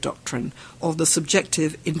sacred doctrine, of the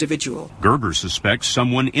subjective individual. Gerber suspects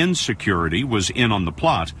someone in security was in on the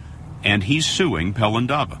plot, and he's suing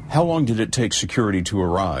Pelindaba. How long did it take security to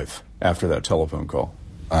arrive after that telephone call?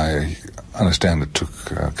 I understand it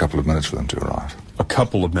took a couple of minutes for them to arrive. A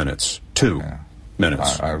couple of minutes? 2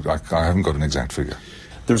 minutes? I haven't got an exact figure.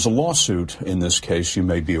 There's a lawsuit in this case you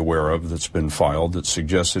may be aware of that's been filed that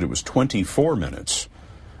suggests that it was 24 minutes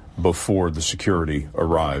before the security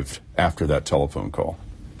arrived after that telephone call?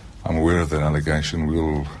 I'm aware of that allegation.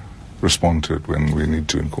 We'll respond to it when we need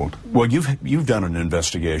to in court. Well, you've done an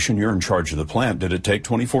investigation. You're in charge of the plant. Did it take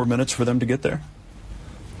 24 minutes for them to get there?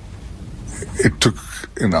 It took,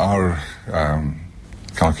 in our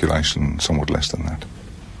calculation, somewhat less than that.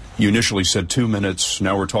 You initially said 2 minutes.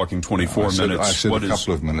 Now we're talking 24 minutes. I said a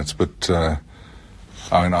couple of minutes, but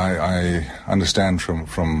I understand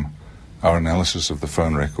from our analysis of the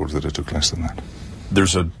phone records that it took less than that.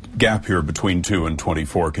 There's a gap here between 2 and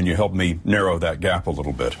 24. Can you help me narrow that gap a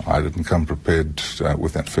little bit? I didn't come prepared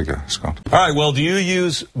with that figure, Scott. All right, well, do you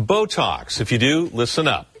use Botox? If you do, listen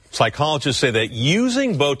up. Psychologists say that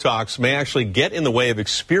using Botox may actually get in the way of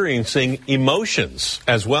experiencing emotions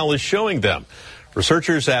as well as showing them.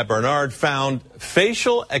 Researchers at Barnard found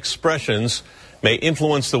facial expressions may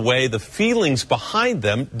influence the way the feelings behind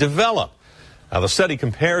them develop. Now, the study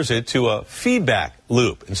compares it to a feedback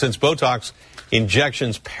loop. And since Botox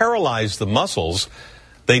injections paralyze the muscles,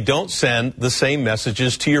 they don't send the same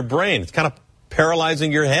messages to your brain. It's kind of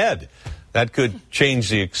paralyzing your head. That could change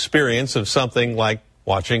the experience of something like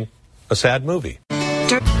watching a sad movie.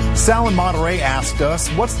 Sal in Monterey asked us,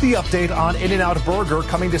 what's the update on In-N-Out Burger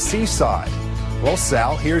coming to Seaside? Well,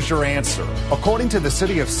 Sal, here's your answer. According to the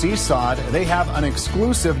city of Seaside, they have an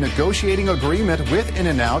exclusive negotiating agreement with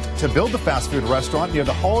In-N-Out to build the fast food restaurant near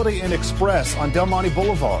the Holiday Inn Express on Del Monte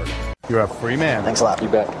Boulevard. You're a free man. Thanks a lot. You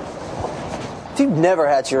bet. If you've never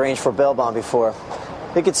had to arrange for a bail bond before,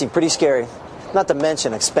 it could seem pretty scary, not to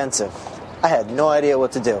mention expensive. I had no idea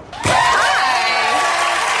what to do.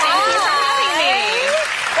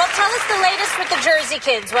 With the Jersey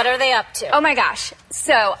kids, what are they up to? Oh my gosh.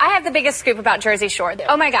 So I have the biggest scoop about Jersey Shore.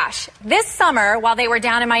 Oh my gosh. This summer, while they were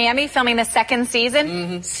down in Miami filming the second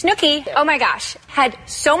season, Snooki, oh my gosh, had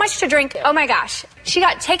so much to drink. Oh my gosh. She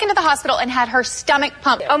got taken to the hospital and had her stomach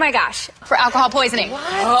pumped. Oh my gosh. For alcohol poisoning.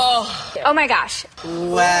 What? Oh my gosh.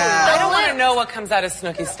 Wow. I don't want to know what comes out of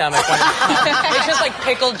Snooki's stomach. It's just like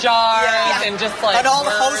pickle jars and just like. An old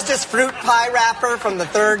Hostess fruit pie wrapper from the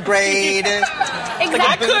 3rd grade. Exactly. Like,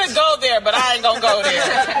 I could go there, but I ain't gonna go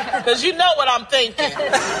there. Because you know what I'm thinking.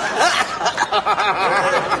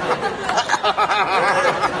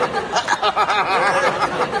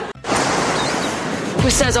 Who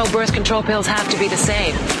says all birth control pills have to be the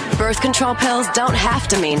same? Birth control pills don't have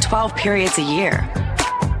to mean 12 periods a year.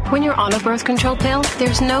 When you're on a birth control pill,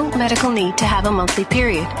 there's no medical need to have a monthly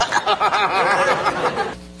period.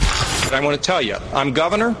 I want to tell you, I'm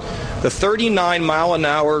governor. The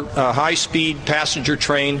 39-mile-an-hour high-speed passenger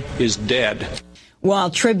train is dead.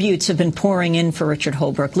 While tributes have been pouring in for Richard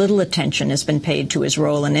Holbrooke, little attention has been paid to his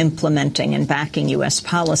role in implementing and backing U.S.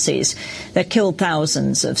 policies that killed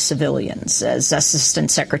thousands of civilians. As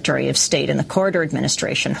Assistant Secretary of State in the Carter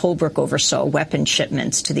administration, Holbrooke oversaw weapon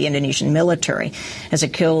shipments to the Indonesian military as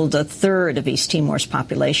it killed a third of East Timor's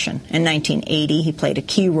population. In 1980, he played a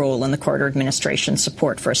key role in the Carter administration's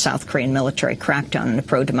support for a South Korean military crackdown on a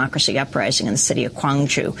pro-democracy uprising in the city of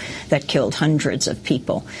Gwangju that killed hundreds of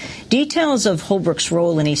people. Details of Holbrooke's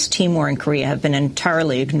role in East Timor and Korea have been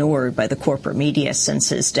entirely ignored by the corporate media since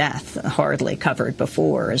his death, hardly covered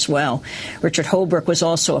before as well. Richard Holbrooke was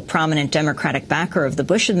also a prominent Democratic backer of the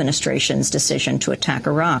Bush administration's decision to attack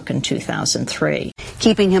Iraq in 2003.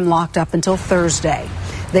 Keeping him locked up until Thursday.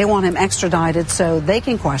 They want him extradited so they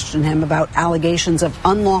can question him about allegations of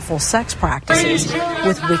unlawful sex practices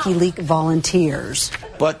with WikiLeaks volunteers.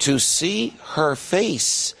 But to see her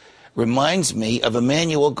face reminds me of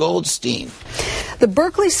Emmanuel Goldstein. The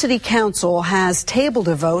Berkeley City Council has tabled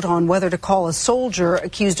a vote on whether to call a soldier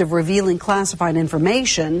accused of revealing classified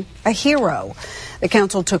information a hero. The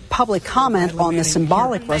council took public comment on the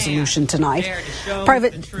symbolic resolution tonight.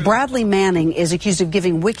 Private Bradley Manning is accused of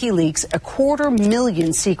giving WikiLeaks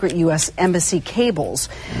 250,000 secret U.S. embassy cables.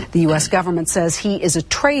 The U.S. government says he is a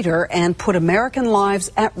traitor and put American lives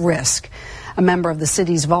at risk. A member of the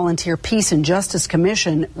city's Volunteer Peace and Justice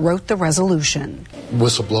Commission wrote the resolution.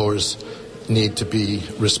 Whistleblowers need to be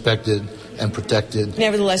respected and protected.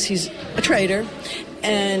 Nevertheless, he's a traitor,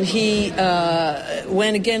 and he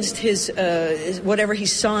went against his whatever he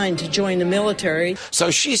signed to join the military.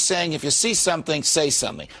 So she's saying, if you see something, say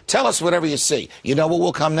something. Tell us whatever you see. You know what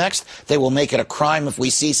will come next? They will make it a crime if we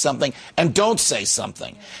see something and don't say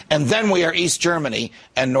something. And then we are East Germany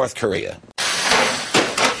and North Korea.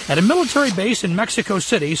 At a military base in Mexico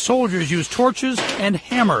City, soldiers used torches and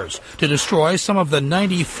hammers to destroy some of the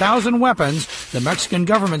 90,000 weapons the Mexican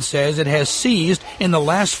government says it has seized in the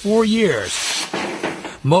last 4 years,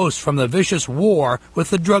 most from the vicious war with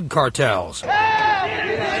the drug cartels.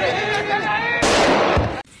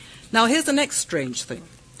 Now, here's the next strange thing.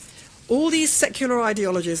 all these secular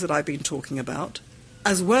ideologies that I've been talking about,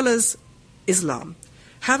 as well as Islam,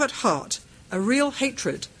 have at heart a real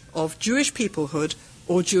hatred of Jewish peoplehood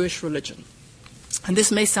or Jewish religion. And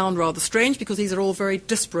this may sound rather strange because these are all very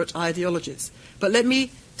disparate ideologies. But let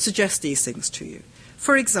me suggest these things to you.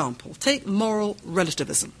 For example, take moral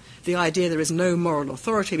relativism, the idea there is no moral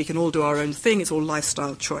authority, we can all do our own thing, it's all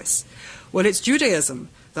lifestyle choice. Well, it's Judaism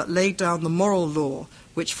that laid down the moral law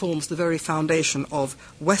which forms the very foundation of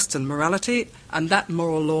Western morality, and that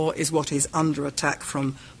moral law is what is under attack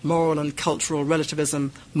from moral and cultural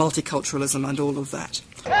relativism, multiculturalism, and all of that.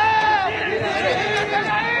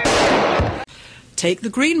 Take the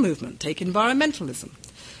Green Movement, take environmentalism.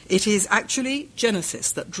 It is actually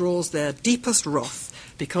Genesis that draws their deepest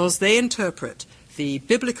wrath because they interpret the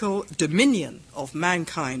biblical dominion of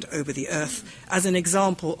mankind over the earth as an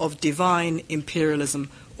example of divine imperialism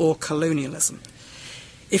or colonialism.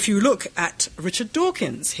 If you look at Richard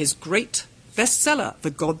Dawkins, his great bestseller, The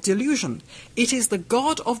God Delusion, it is the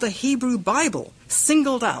God of the Hebrew Bible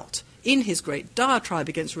singled out in his great diatribe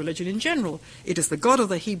against religion in general. It is the God of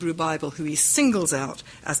the Hebrew Bible who he singles out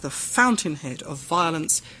as the fountainhead of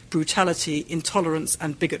violence, brutality, intolerance,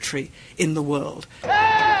 and bigotry in the world.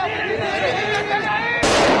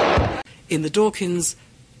 In the Dawkins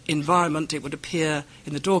environment, it would appear,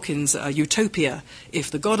 in the Dawkins utopia, if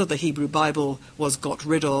the God of the Hebrew Bible was got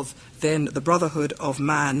rid of, then the brotherhood of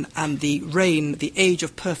man and the reign, the age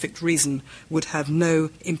of perfect reason, would have no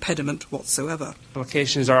impediment whatsoever.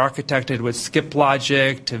 Applications are architected with skip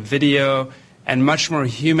logic to video and much more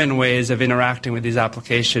human ways of interacting with these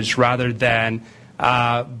applications rather than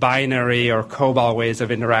binary or COBOL ways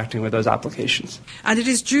of interacting with those applications. And it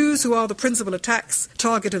is Jews who are the principal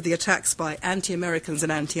target of the attacks by anti-Americans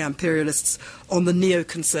and anti-imperialists on the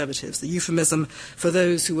neoconservatives, the euphemism for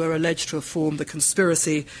those who were alleged to have formed the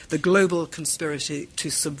conspiracy, the global conspiracy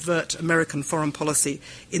to subvert American foreign policy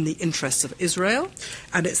in the interests of Israel.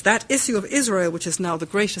 And it's that issue of Israel which is now the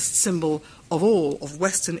greatest symbol of all of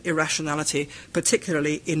Western irrationality,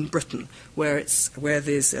 particularly in Britain, where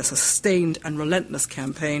there's a sustained and relentless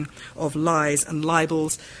campaign of lies and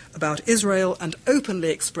libels about Israel and openly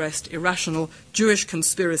expressed irrational Jewish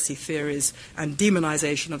conspiracy theories and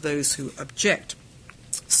demonization of those who object.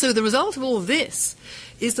 So the result of all this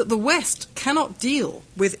is that the West cannot deal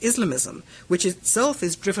with Islamism, which itself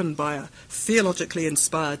is driven by a theologically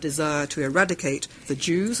inspired desire to eradicate the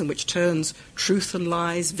Jews and which turns truth and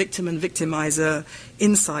lies, victim and victimizer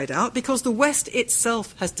inside out, because the West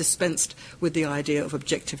itself has dispensed with the idea of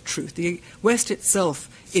objective truth. The West itself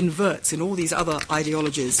inverts, in all these other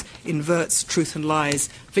ideologies, inverts truth and lies,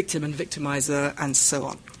 victim and victimizer, and so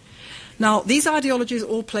on. Now, these ideologies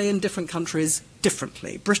all play in different countries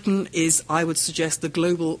differently. Britain is, I would suggest, the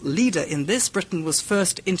global leader in this. Britain was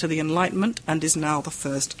first into the Enlightenment and is now the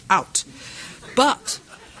first out. But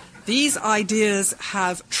these ideas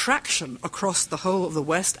have traction across the whole of the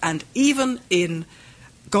West and even in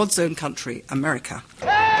God's own country, America.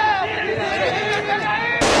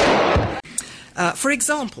 For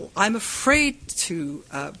example, I'm afraid to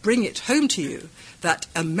bring it home to you that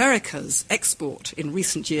America's exports in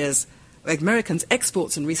recent years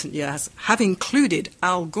have included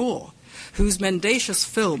Al Gore, whose mendacious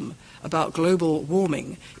film about global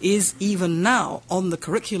warming is even now on the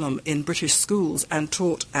curriculum in British schools and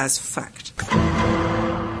taught as fact.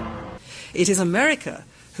 It is America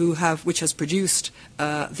which has produced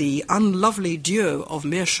the unlovely duo of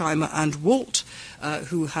Mearsheimer and Walt,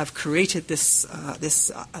 who have created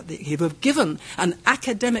who have given an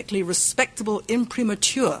academically respectable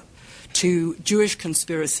imprimatur to Jewish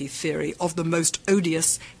conspiracy theory of the most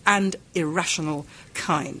odious and irrational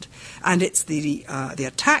kind. And it's the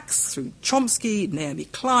attacks through Chomsky, Naomi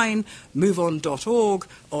Klein, MoveOn.org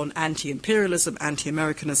on anti-imperialism,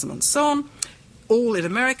 anti-Americanism, and so on, all in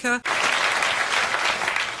America.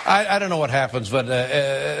 I don't know what happens, but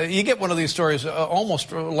you get one of these stories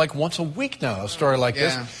almost like once a week now, a story like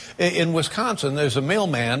this. In Wisconsin, there's a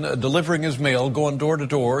mailman delivering his mail, going door to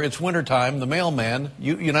door. It's wintertime. The mailman,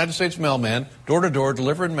 United States mailman, door to door,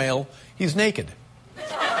 delivering mail. He's naked.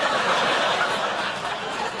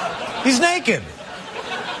 He's naked.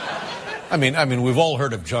 I mean, we've all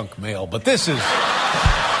heard of junk mail, but this is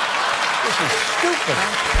stupid.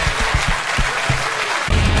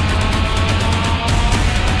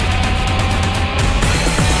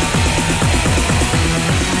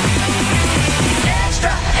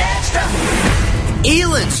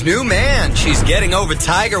 Elon's new man. She's getting over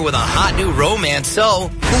Tiger with a hot new romance. So,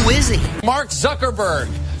 who is he? Mark Zuckerberg.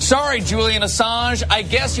 Sorry, Julian Assange. I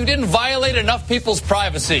guess you didn't violate enough people's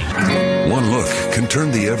privacy. One look can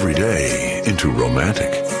turn the everyday into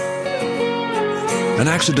romantic. An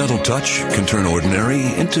accidental touch can turn ordinary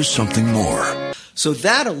into something more. So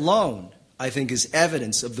that alone, I think, is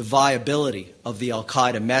evidence of the viability of the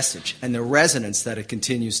al-Qaeda message and the resonance that it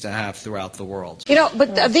continues to have throughout the world. You know,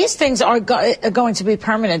 but these things are going to be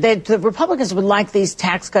permanent. The Republicans would like these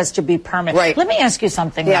tax cuts to be permanent. Right. Let me ask you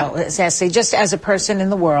something, though, Sassy, just as a person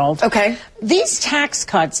in the world. Okay. These tax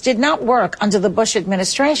cuts did not work under the Bush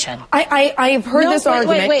administration. I've heard this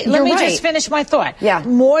argument. Wait. Let me just finish my thought. Yeah.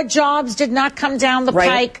 More jobs did not come down the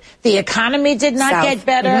pike. The economy did not get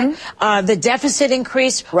better. The deficit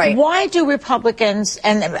increased. Right. Why do Republicans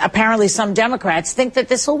and apparently some Democrats think that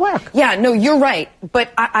this will work? Yeah, no, you're right.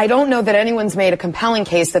 But I don't know that anyone's made a compelling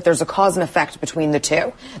case that there's a cause and effect between the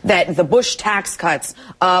two. That the Bush tax cuts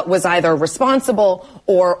was either responsible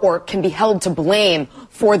or can be held to blame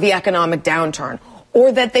for the economic downturn.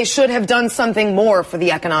 Or that they should have done something more for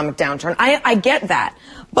the economic downturn. I get that.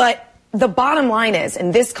 But the bottom line is,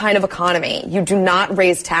 in this kind of economy, you do not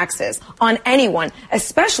raise taxes on anyone,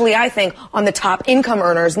 especially, I think, on the top income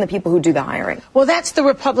earners and the people who do the hiring. Well, that's the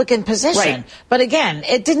Republican position. Right. But again,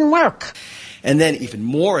 it didn't work. And then, even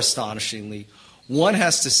more astonishingly, one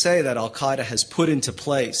has to say that al-Qaeda has put into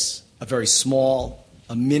place a very small,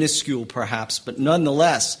 a minuscule perhaps, but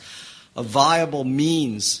nonetheless, a viable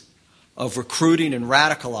means of recruiting and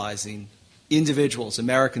radicalizing individuals,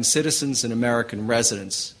 American citizens and American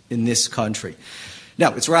residents in this country.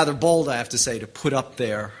 Now, it's rather bold, I have to say, to put up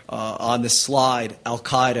there on this slide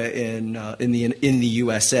al-Qaeda in the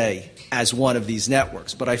USA as one of these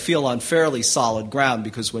networks. But I feel on fairly solid ground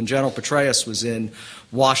because when General Petraeus was in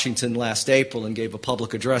Washington last April and gave a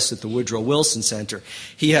public address at the Woodrow Wilson Center,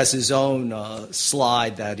 he has his own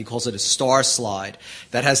slide that he calls it a star slide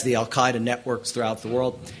that has the al-Qaeda networks throughout the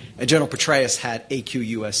world. And General Petraeus had AQ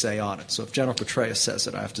USA on it. So if General Petraeus says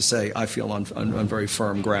it, I have to say I feel on very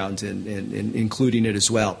firm ground in including it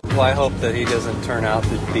as well. Well, I hope that he doesn't turn out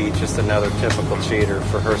to be just another typical cheater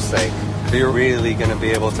for her sake. You're really going to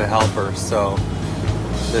be able to help her, so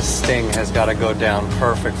this sting has got to go down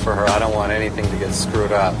perfect for her. I don't want anything to get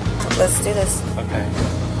screwed up. Let's do this. Okay.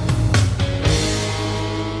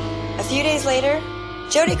 A few days later,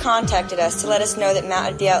 Jody contacted us to let us know that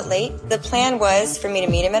Matt would be out late. The plan was for me to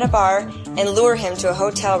meet him at a bar and lure him to a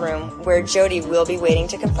hotel room where Jody will be waiting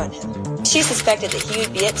to confront him. She suspected that he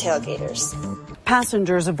would be at Tailgaters.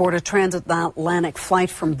 Passengers aboard a transatlantic flight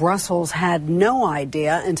from Brussels had no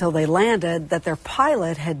idea until they landed that their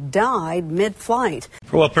pilot had died mid-flight.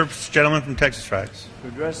 For what purpose, gentleman from Texas Strikes? To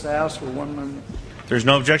address the House for 1 minute. There's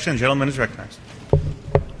no objection. The gentleman is recognized.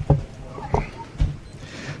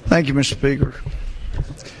 Thank you, Mr. Speaker.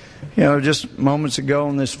 You know, just moments ago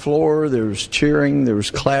on this floor, there was cheering, there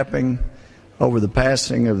was clapping over the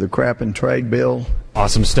passing of the crap and trade bill.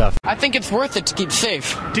 Awesome stuff. I think it's worth it to keep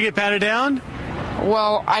safe. To get patted down?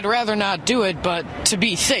 Well, I'd rather not do it, but to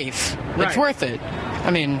be safe, it's worth it.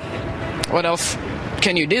 I mean, what else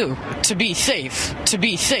can you do? To be safe, to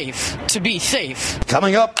be safe, to be safe.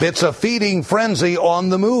 Coming up, it's a feeding frenzy on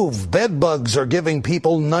the move. Bed bugs are giving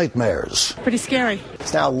people nightmares. Pretty scary.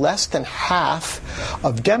 It's now less than half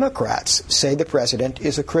of Democrats say the president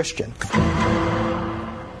is a Christian.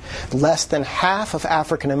 Less than half of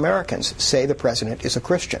African Americans say the president is a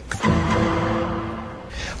Christian.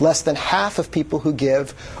 Less than half of people who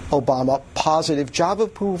give Obama positive job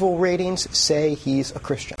approval ratings say he's a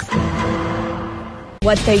Christian.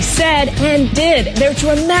 What they said and did. Their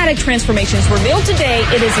dramatic transformations revealed today.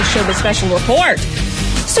 It is a Showbiz Special Report.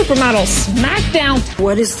 Supermodel Smackdown.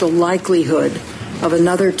 What is the likelihood of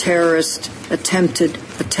another terrorist attempted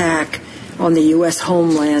attack on the U.S.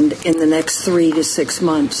 homeland in the next 3 to 6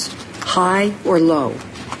 months? High or low?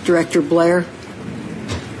 Director Blair?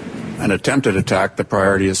 An attempted attack, the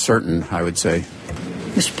priority is certain, I would say.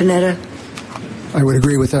 Mr. Panetta? I would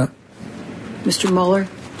agree with that. Mr. Mueller?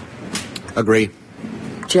 Agree.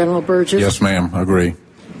 General Burgess? Yes, ma'am. Agree.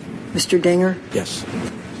 Mr. Dinger? Yes.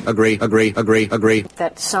 Agree.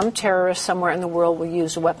 That some terrorist somewhere in the world will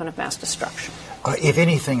use a weapon of mass destruction. If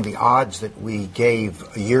anything, the odds that we gave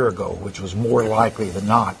a year ago, which was more likely than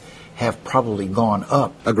not, have probably gone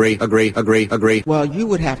up. Agree. Well, you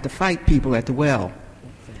would have to fight people at the well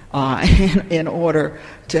in order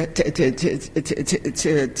to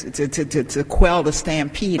quell the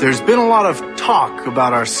stampede. There's been a lot of talk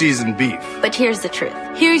about our seasoned beef. But here's the truth.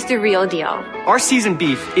 Here's the real deal. Our seasoned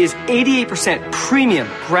beef is 88% premium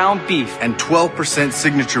ground beef and 12%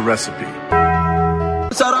 signature recipe.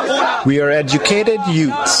 We are educated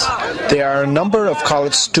youths. There are a number of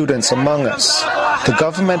college students among us. The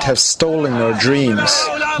government has stolen our dreams.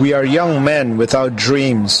 We are young men without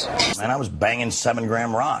dreams. And I was banging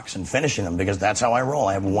 7-gram rocks and finishing them because that's how I roll.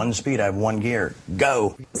 I have one speed, I have one gear.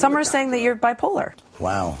 Go. Some are saying that you're bipolar.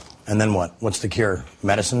 Wow. And then what? What's the cure?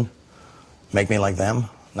 Medicine? Make me like them?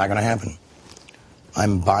 Not going to happen.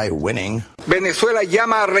 I'm by winning. Venezuela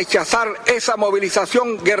llama a rechazar esa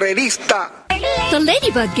movilización guerrerista. The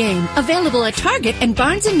Ladybug Game, available at Target and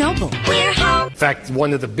Barnes & Noble. We're home. In fact,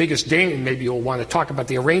 one of the biggest dangers, maybe you'll want to talk about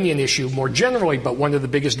the Iranian issue more generally, but one of the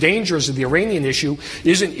biggest dangers of the Iranian issue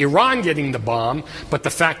isn't Iran getting the bomb, but the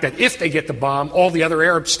fact that if they get the bomb, all the other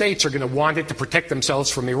Arab states are going to want it to protect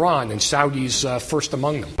themselves from Iran, and Saudi's first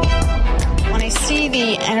among them. When I see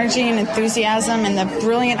the energy and enthusiasm and the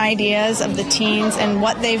brilliant ideas of the teens and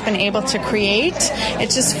what they've been able to create, it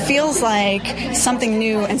just feels like something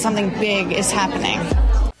new and something big is happening.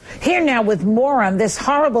 Here now with more on this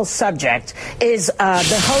horrible subject is the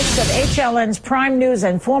host of HLN's Prime News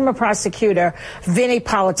and former prosecutor, Vinnie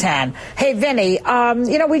Politan. Hey, Vinnie,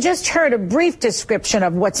 we just heard a brief description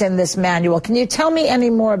of what's in this manual. Can you tell me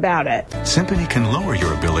any more about it? Simponi can lower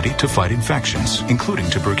your ability to fight infections, including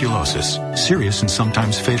tuberculosis. Serious and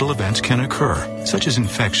sometimes fatal events can occur, such as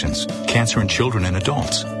infections, cancer in children and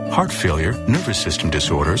adults, heart failure, nervous system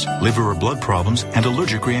disorders, liver or blood problems, and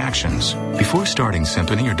allergic reactions. Before starting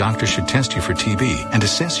Simponi, your doctor should test you for TB and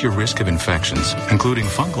assess your risk of infections, including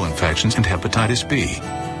fungal infections and hepatitis B.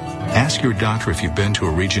 Ask your doctor if you've been to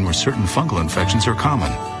a region where certain fungal infections are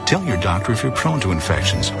common. Tell your doctor if you're prone to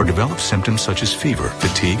infections or develop symptoms such as fever,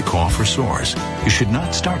 fatigue, cough, or sores. You should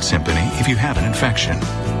not start Simponi if you have an infection.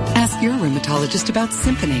 Ask your rheumatologist about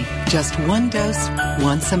Simponi. Just one dose,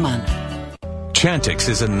 once a month. Chantix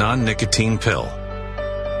is a non-nicotine pill.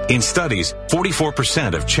 In studies,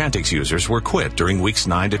 44% of Chantix users were quit during weeks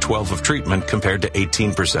 9 to 12 of treatment compared to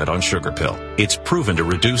 18% on sugar pill. It's proven to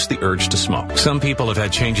reduce the urge to smoke. Some people have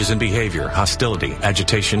had changes in behavior, hostility,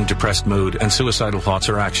 agitation, depressed mood, and suicidal thoughts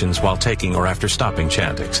or actions while taking or after stopping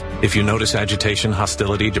Chantix. If you notice agitation,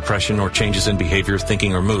 hostility, depression, or changes in behavior,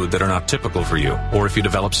 thinking, or mood that are not typical for you, or if you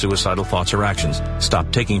develop suicidal thoughts or actions,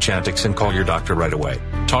 stop taking Chantix and call your doctor right away.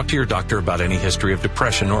 Talk to your doctor about any history of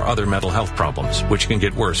depression or other mental health problems, which can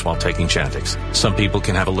get worse while taking Chantix. Some people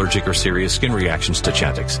can have allergic or serious skin reactions to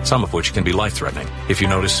Chantix, some of which can be life-threatening. If you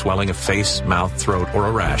notice swelling of face, mouth, throat, or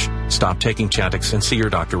a rash, stop taking Chantix and see your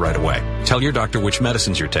doctor right away. Tell your doctor which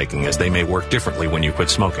medicines you're taking, as they may work differently when you quit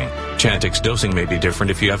smoking. Chantix dosing may be different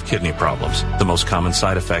if you have kidney problems. The most common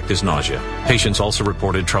side effect is nausea. Patients also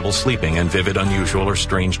reported trouble sleeping and vivid, unusual, or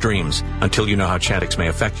strange dreams. Until you know how Chantix may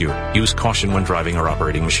affect you, use caution when driving or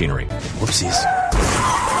operating machinery. Whoopsies.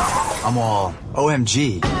 I'm all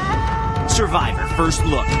OMG. Survivor First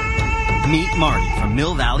Look. Meet Marty from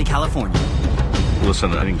Mill Valley, California.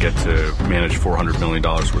 Listen, I didn't get to manage $400 million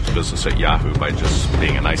worth of business at Yahoo by just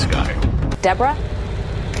being a nice guy. Deborah?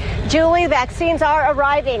 Julie, vaccines are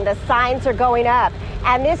arriving. The signs are going up.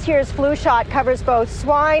 And this year's flu shot covers both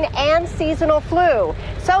swine and seasonal flu.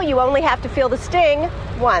 So you only have to feel the sting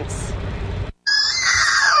once.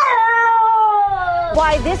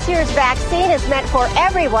 Why this year's vaccine is meant for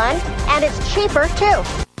everyone, and it's cheaper, too.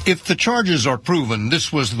 If the charges are proven,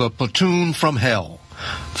 this was the platoon from hell.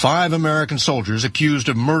 5 American soldiers accused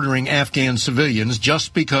of murdering Afghan civilians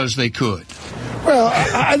just because they could. Well,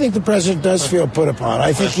 I think the president does feel put upon.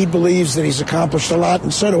 I think he believes that he's accomplished a lot,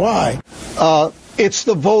 and so do I. It's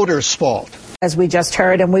the voters' fault. As we just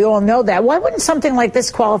heard, and we all know that. Why wouldn't something like this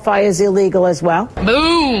qualify as illegal as well?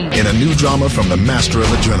 Boom! In a new drama from the master of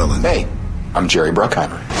adrenaline. Hey, I'm Jerry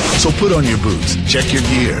Bruckheimer. So put on your boots, check your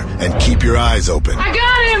gear, and keep your eyes open. I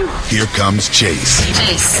got him! Here comes Chase.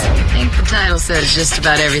 Chase, I think the title says just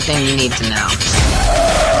about everything you need to know.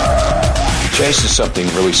 Chase is something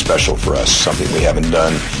really special for us, something we haven't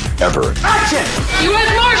done ever. Action!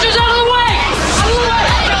 U.S. Marshals out of the way! Out of the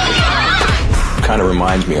way! Kind of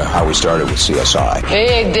reminds me of how we started with CSI.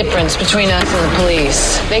 Big difference between us and the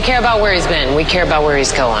police. They care about where he's been. We care about where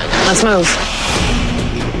he's going. Let's move.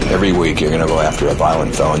 Every week you're going to go after a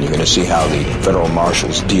violent felon. You're going to see how the federal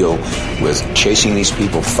marshals deal with chasing these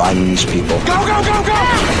people, finding these people. Go, go, go, go!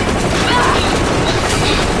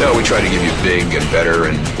 No, we try to give you big and better,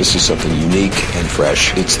 and this is something unique and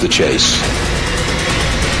fresh. It's The Chase.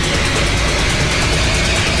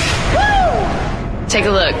 Woo! Take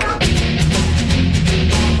a look.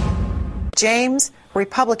 James,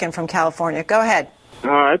 Republican from California. Go ahead.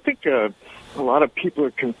 I think a lot of people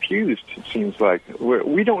are confused, it seems like.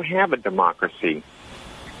 We don't have a democracy.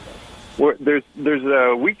 There's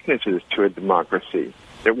weaknesses to a democracy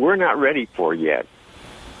that we're not ready for yet.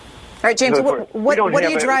 All right, James, what are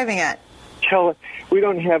you driving at? We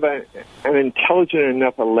don't have an intelligent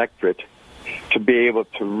enough electorate to be able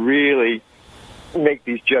to really make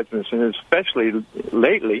these judgments, and especially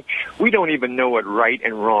lately, we don't even know what right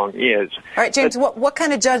and wrong is. All right, James, what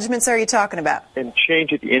kind of judgments are you talking about? And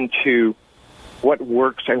change it into what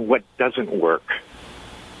works and what doesn't work.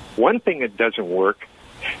 One thing that doesn't work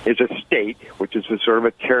is a state, which is a sort of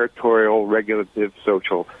a territorial, regulative,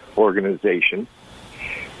 social organization,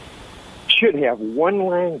 should have one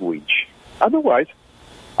language. Otherwise,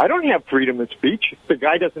 I don't have freedom of speech. The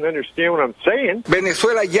guy doesn't understand what I'm saying.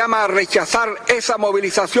 Venezuela llama a rechazar esa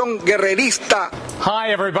movilización guerrerista.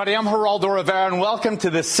 Hi, everybody. I'm Geraldo Rivera, and welcome to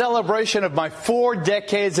the celebration of my 4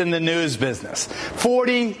 decades in the news business.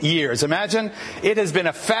 40 years. Imagine it has been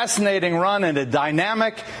a fascinating run and a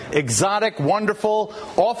dynamic, exotic, wonderful,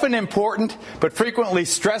 often important, but frequently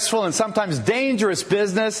stressful and sometimes dangerous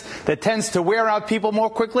business that tends to wear out people more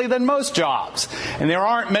quickly than most jobs. And there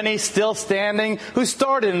aren't many still standing who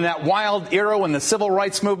started in that wild era when the civil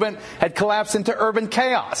rights movement had collapsed into urban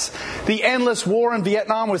chaos. The endless war in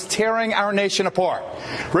Vietnam was tearing our nation apart.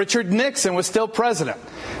 Richard Nixon was still president.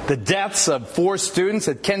 The deaths of 4 students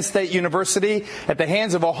at Kent State University at the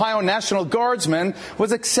hands of Ohio National Guardsmen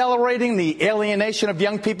was accelerating the alienation of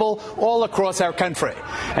young people all across our country.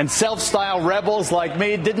 And self-styled rebels like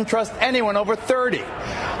me didn't trust anyone over 30.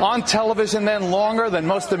 On television then longer than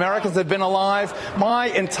most Americans have been alive, my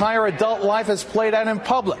entire adult life has played out in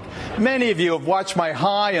public. Many of you have watched my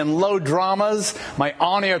high and low dramas, my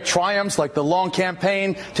on-air triumphs like the long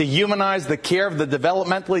campaign to humanize the care of the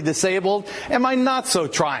developmentally disabled, and my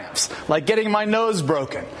not-so-triumphs, like getting my nose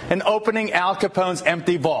broken and opening Al Capone's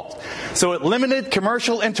empty vault. So at limited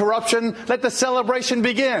commercial interruption, let the celebration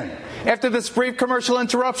begin. After this brief commercial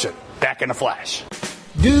interruption, back in a flash.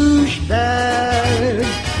 Douchebag,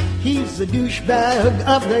 he's the douchebag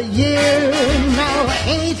of the year. Now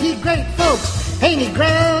ain't he great, folks? Ain't he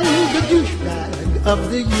grand, the douchebag of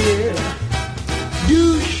the year?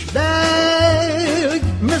 Douchebag,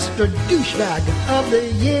 Mr. Douchebag of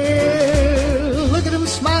the year. Look at him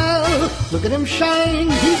smile, look at him shine.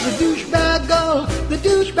 He's the douchebag of the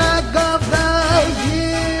year.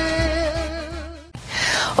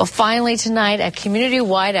 Well, finally tonight, a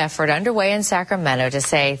community-wide effort underway in Sacramento to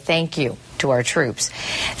say thank you to our troops.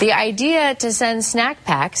 The idea to send snack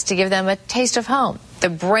packs to give them a taste of home. The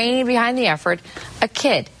brain behind the effort, a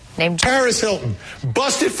kid named Paris Hilton,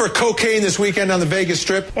 busted for cocaine this weekend on the Vegas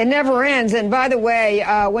Strip. It never ends. And by the way,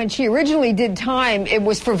 when she originally did time, it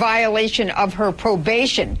was for violation of her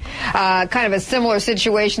probation. Kind of a similar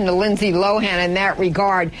situation to Lindsay Lohan in that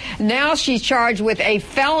regard. Now she's charged with a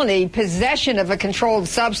felony possession of a controlled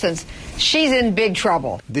substance. She's in big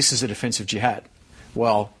trouble. This is a defense of jihad.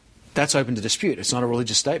 Well, that's open to dispute. It's not a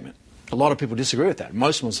religious statement. A lot of people disagree with that.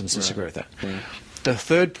 Most Muslims disagree with that. Right. The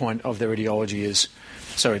third point of their ideology is,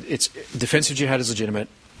 it's defensive jihad is legitimate,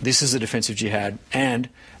 this is a defensive jihad, and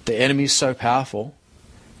the enemy is so powerful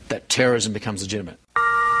that terrorism becomes legitimate.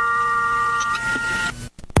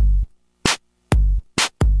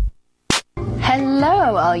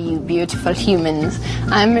 Hello, all you beautiful humans.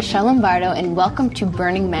 I'm Michelle Lombardo, and welcome to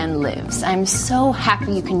Burning Man Lives. I'm so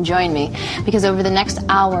happy you can join me, because over the next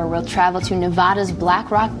hour, we'll travel to Nevada's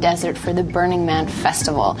Black Rock Desert for the Burning Man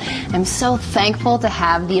Festival. I'm so thankful to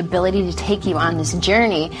have the ability to take you on this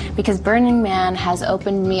journey, because Burning Man has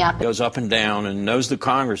opened me up. Goes up and down and knows the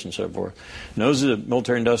Congress and so forth, knows the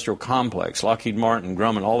military-industrial complex, Lockheed Martin,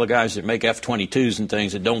 Grumman, all the guys that make F-22s and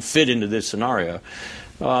things that don't fit into this scenario.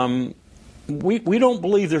 We don't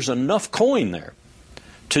believe there's enough coin there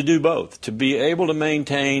to do both, to be able to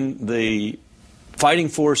maintain the fighting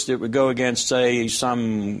force that would go against, say,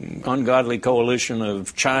 some ungodly coalition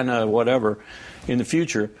of China, whatever, in the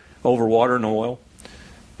future over water and oil,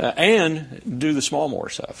 and do the small more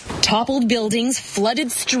stuff. Toppled buildings,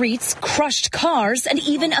 flooded streets, crushed cars, and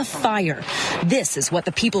even a fire. This is what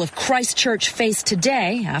the people of Christchurch face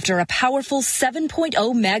today after a powerful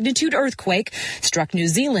 7.0 magnitude earthquake struck New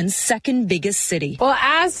Zealand's second biggest city. Well,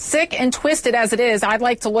 as sick and twisted as it is, I'd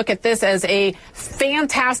like to look at this as a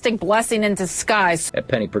fantastic blessing in disguise. A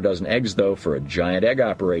penny per dozen eggs, though, for a giant egg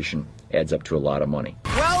operation adds up to a lot of money.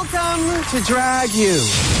 Welcome to Drag U.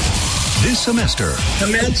 This semester,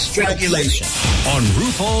 commence Dragulation on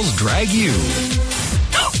RuPaul's Drag U.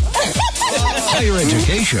 Higher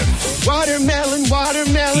education. Watermelon,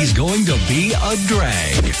 watermelon. He's going to be a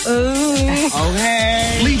drag. Ooh.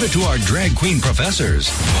 Okay. Leave it to our drag queen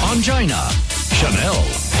professors. Angina, Chanel,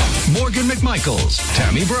 Morgan McMichaels,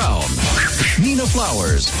 Tammy Brown, Nina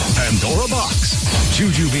Flowers, Pandora Box,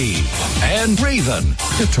 Jujubee, and Raven.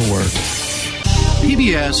 Get to work.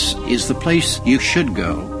 PBS is the place you should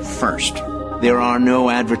go first. There are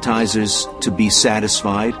no advertisers to be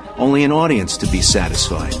satisfied, only an audience to be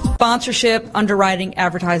satisfied. Sponsorship, underwriting,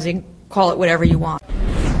 advertising, call it whatever you want.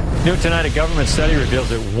 New tonight, a government study reveals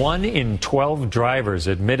that 1 in 12 drivers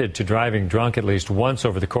admitted to driving drunk at least once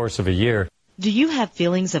over the course of a year. Do you have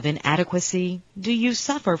feelings of inadequacy? Do you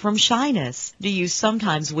suffer from shyness? Do you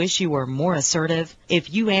sometimes wish you were more assertive?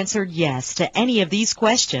 If you answered yes to any of these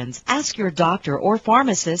questions, ask your doctor or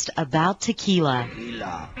pharmacist about tequila.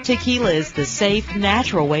 Tequila is the safe,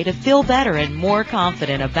 natural way to feel better and more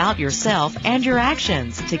confident about yourself and your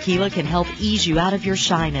actions. Tequila can help ease you out of your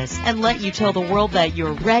shyness and let you tell the world that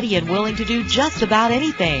you're ready and willing to do just about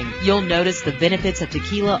anything. You'll notice the benefits of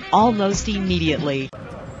tequila almost immediately.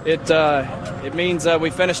 It means we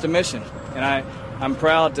finished a mission, and I'm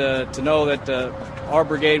proud to know that our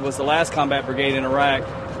brigade was the last combat brigade in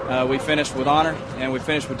Iraq. We finished with honor, and we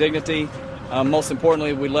finished with dignity. Most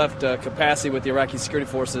importantly, we left capacity with the Iraqi security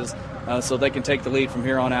forces so they can take the lead from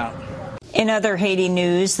here on out. In other Haiti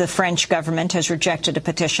news, the French government has rejected a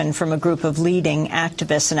petition from a group of leading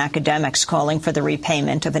activists and academics calling for the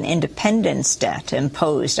repayment of an independence debt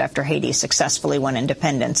imposed after Haiti successfully won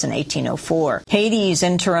independence in 1804. Haiti's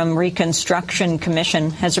Interim Reconstruction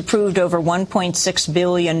Commission has approved over $1.6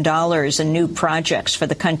 billion in new projects for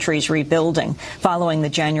the country's rebuilding following the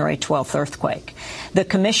January 12th earthquake. The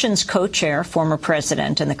commission's co-chair, former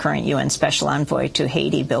president and the current UN special envoy to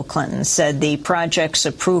Haiti, Bill Clinton, said the project's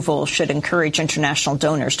approval should encourage international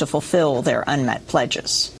donors to fulfill their unmet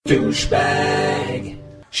pledges. Douchebag.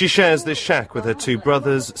 She shares this shack with her two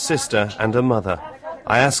brothers, sister and her mother.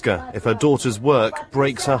 I ask her if her daughter's work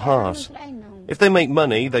breaks her heart. If they make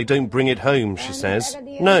money, they don't bring it home, she says.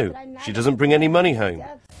 No, she doesn't bring any money home.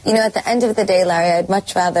 You know, at the end of the day, Larry, I'd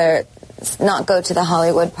much rather not go to the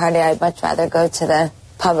Hollywood party. I'd much rather go to the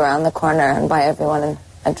pub around the corner and buy everyone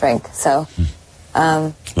a drink. So,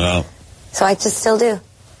 so I just still do.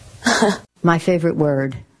 My favorite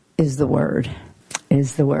word is the word,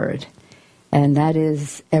 And that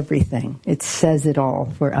is everything. It says it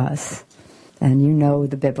all for us. And you know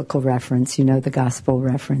the biblical reference, you know the gospel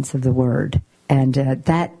reference of the word. And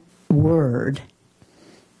that word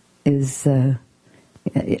is,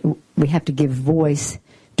 we have to give voice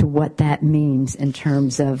to what that means in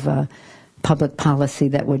terms of public policy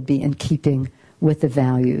that would be in keeping with the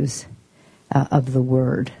values of the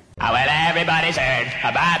word. Oh, well, everybody's heard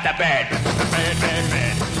about the bird. Bird, bird,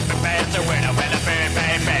 bird. The bird's a word. Oh, well, a bird,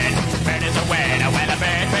 bird, bird. Bird is a word. Oh, well, a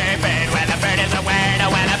bird, bird, bird. Well, a bird is a word.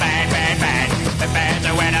 Oh, well, a bird, bird, bird. The bird's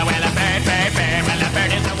a word. Oh, well, a bird, bird, bird. Well, a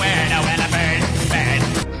bird is a word. Oh, well, a bird,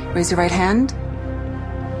 bird. Raise your right hand.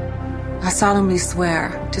 I solemnly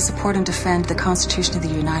swear to support and defend the Constitution of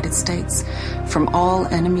the United States from all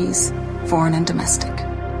enemies, foreign and domestic.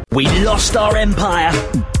 We lost our empire.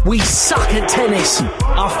 We suck at tennis.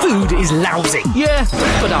 Our food is lousy. Yeah,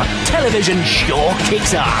 but our television sure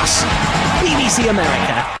kicks ass. BBC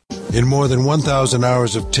America. In more than 1,000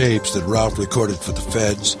 hours of tapes that Ralph recorded for the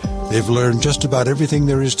feds, they've learned just about everything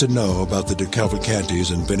there is to know about the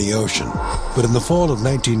DeCavalcantes and Vinny Ocean. But in the fall of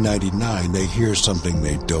 1999, they hear something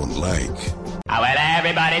they don't like. Oh, well,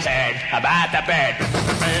 everybody's heard about the bird.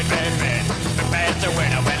 Bird, bird, bird. The bird's a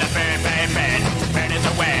word. Oh, well, a bird, bird, bird. Bird is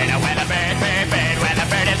a word. Oh, well, a bird, bird, bird. Well, a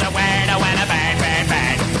bird is a word. Oh, well, a bird, bird,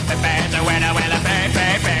 bird. The bird's a word. Oh, well, a bird,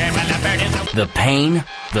 bird, bird. Well, a bird is a word. The pain,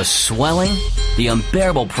 the swelling, the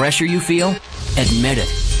unbearable pressure you feel? Admit it.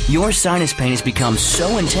 Your sinus pain has become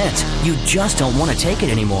so intense, you just don't want to take it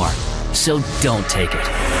anymore. So don't take it.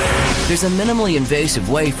 There's a minimally invasive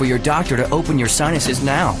way for your doctor to open your sinuses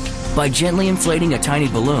now. By gently inflating a tiny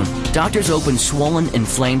balloon, doctors open swollen,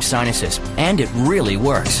 inflamed sinuses, and it really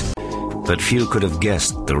works. But few could have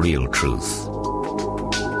guessed the real truth.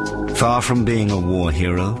 Far from being a war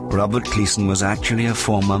hero, Robert Gleason was actually a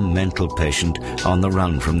former mental patient on the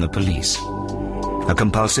run from the police. A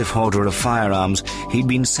compulsive hoarder of firearms, he'd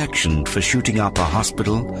been sectioned for shooting up a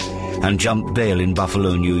hospital and jumped bail in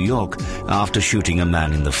Buffalo, New York, after shooting a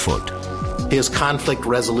man in the foot. His conflict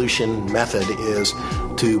resolution method is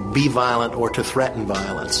to be violent or to threaten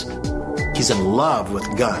violence. He's in love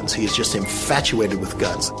with guns. He's just infatuated with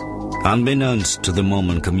guns. Unbeknownst to the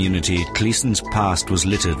Mormon community, Gleason's past was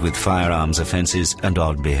littered with firearms offenses and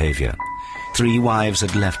odd behavior. 3 wives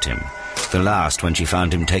had left him, the last when she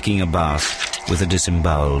found him taking a bath with a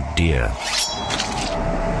disemboweled deer.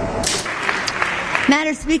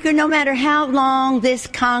 Madam Speaker, no matter how long this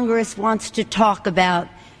Congress wants to talk about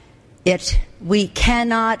it, we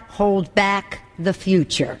cannot hold back the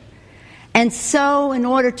future. And so, in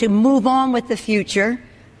order to move on with the future,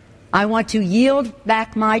 I want to yield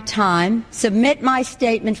back my time, submit my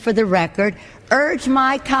statement for the record, urge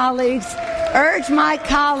my colleagues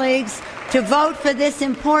to vote for this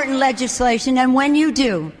important legislation. And when you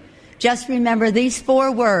do, just remember these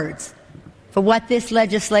 4 words for what this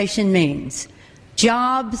legislation means.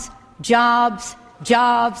 Jobs, jobs,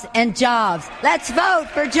 jobs, and jobs. Let's vote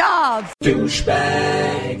for jobs.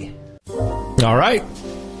 Douchebag. All right.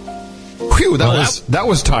 Whew, that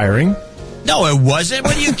was tiring. No, it wasn't.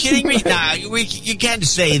 What are you kidding me? Nah, you can't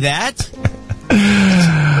say that.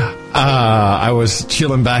 I was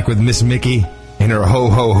chilling back with Miss Mickey in her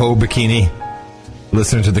ho-ho-ho bikini,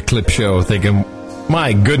 listening to the clip show, thinking,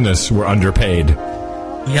 my goodness, we're underpaid.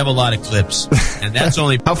 We have a lot of clips, and that's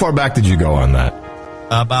only... How far back did you go on that?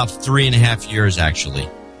 About 3.5 years, actually.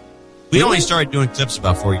 We only started doing clips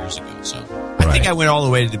about 4 years ago, so... I think I went all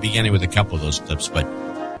the way to the beginning with a couple of those clips, but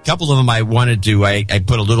a couple of them I wanted to... I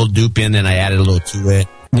put a little dupe in, and I added a little to it.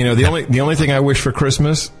 You know, the only thing I wish for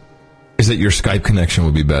Christmas is that your Skype connection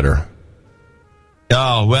would be better.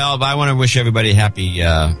 Oh, well, I want to wish everybody happy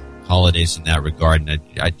holidays in that regard, and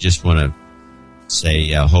I just want to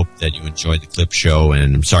say hope that you enjoyed the clip show,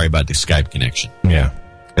 and I'm sorry about the Skype connection. Yeah,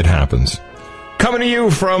 it happens. Coming to you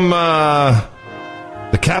from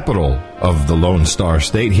the capital of the Lone Star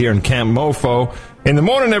State here in Camp Mofo. In the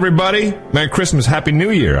morning, everybody. Merry Christmas, Happy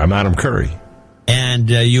New Year. I'm Adam Curry. And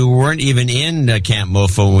you weren't even in Camp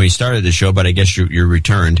Mofo when we started the show, but I guess you're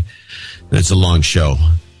returned. It's a long show.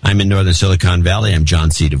 I'm in Northern Silicon Valley. I'm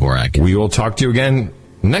John C. Dvorak. We will talk to you again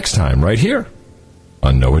next time right here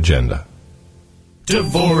on No Agenda.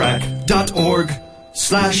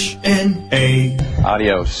 Dvorak.org/NA.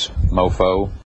 Adios, mofo.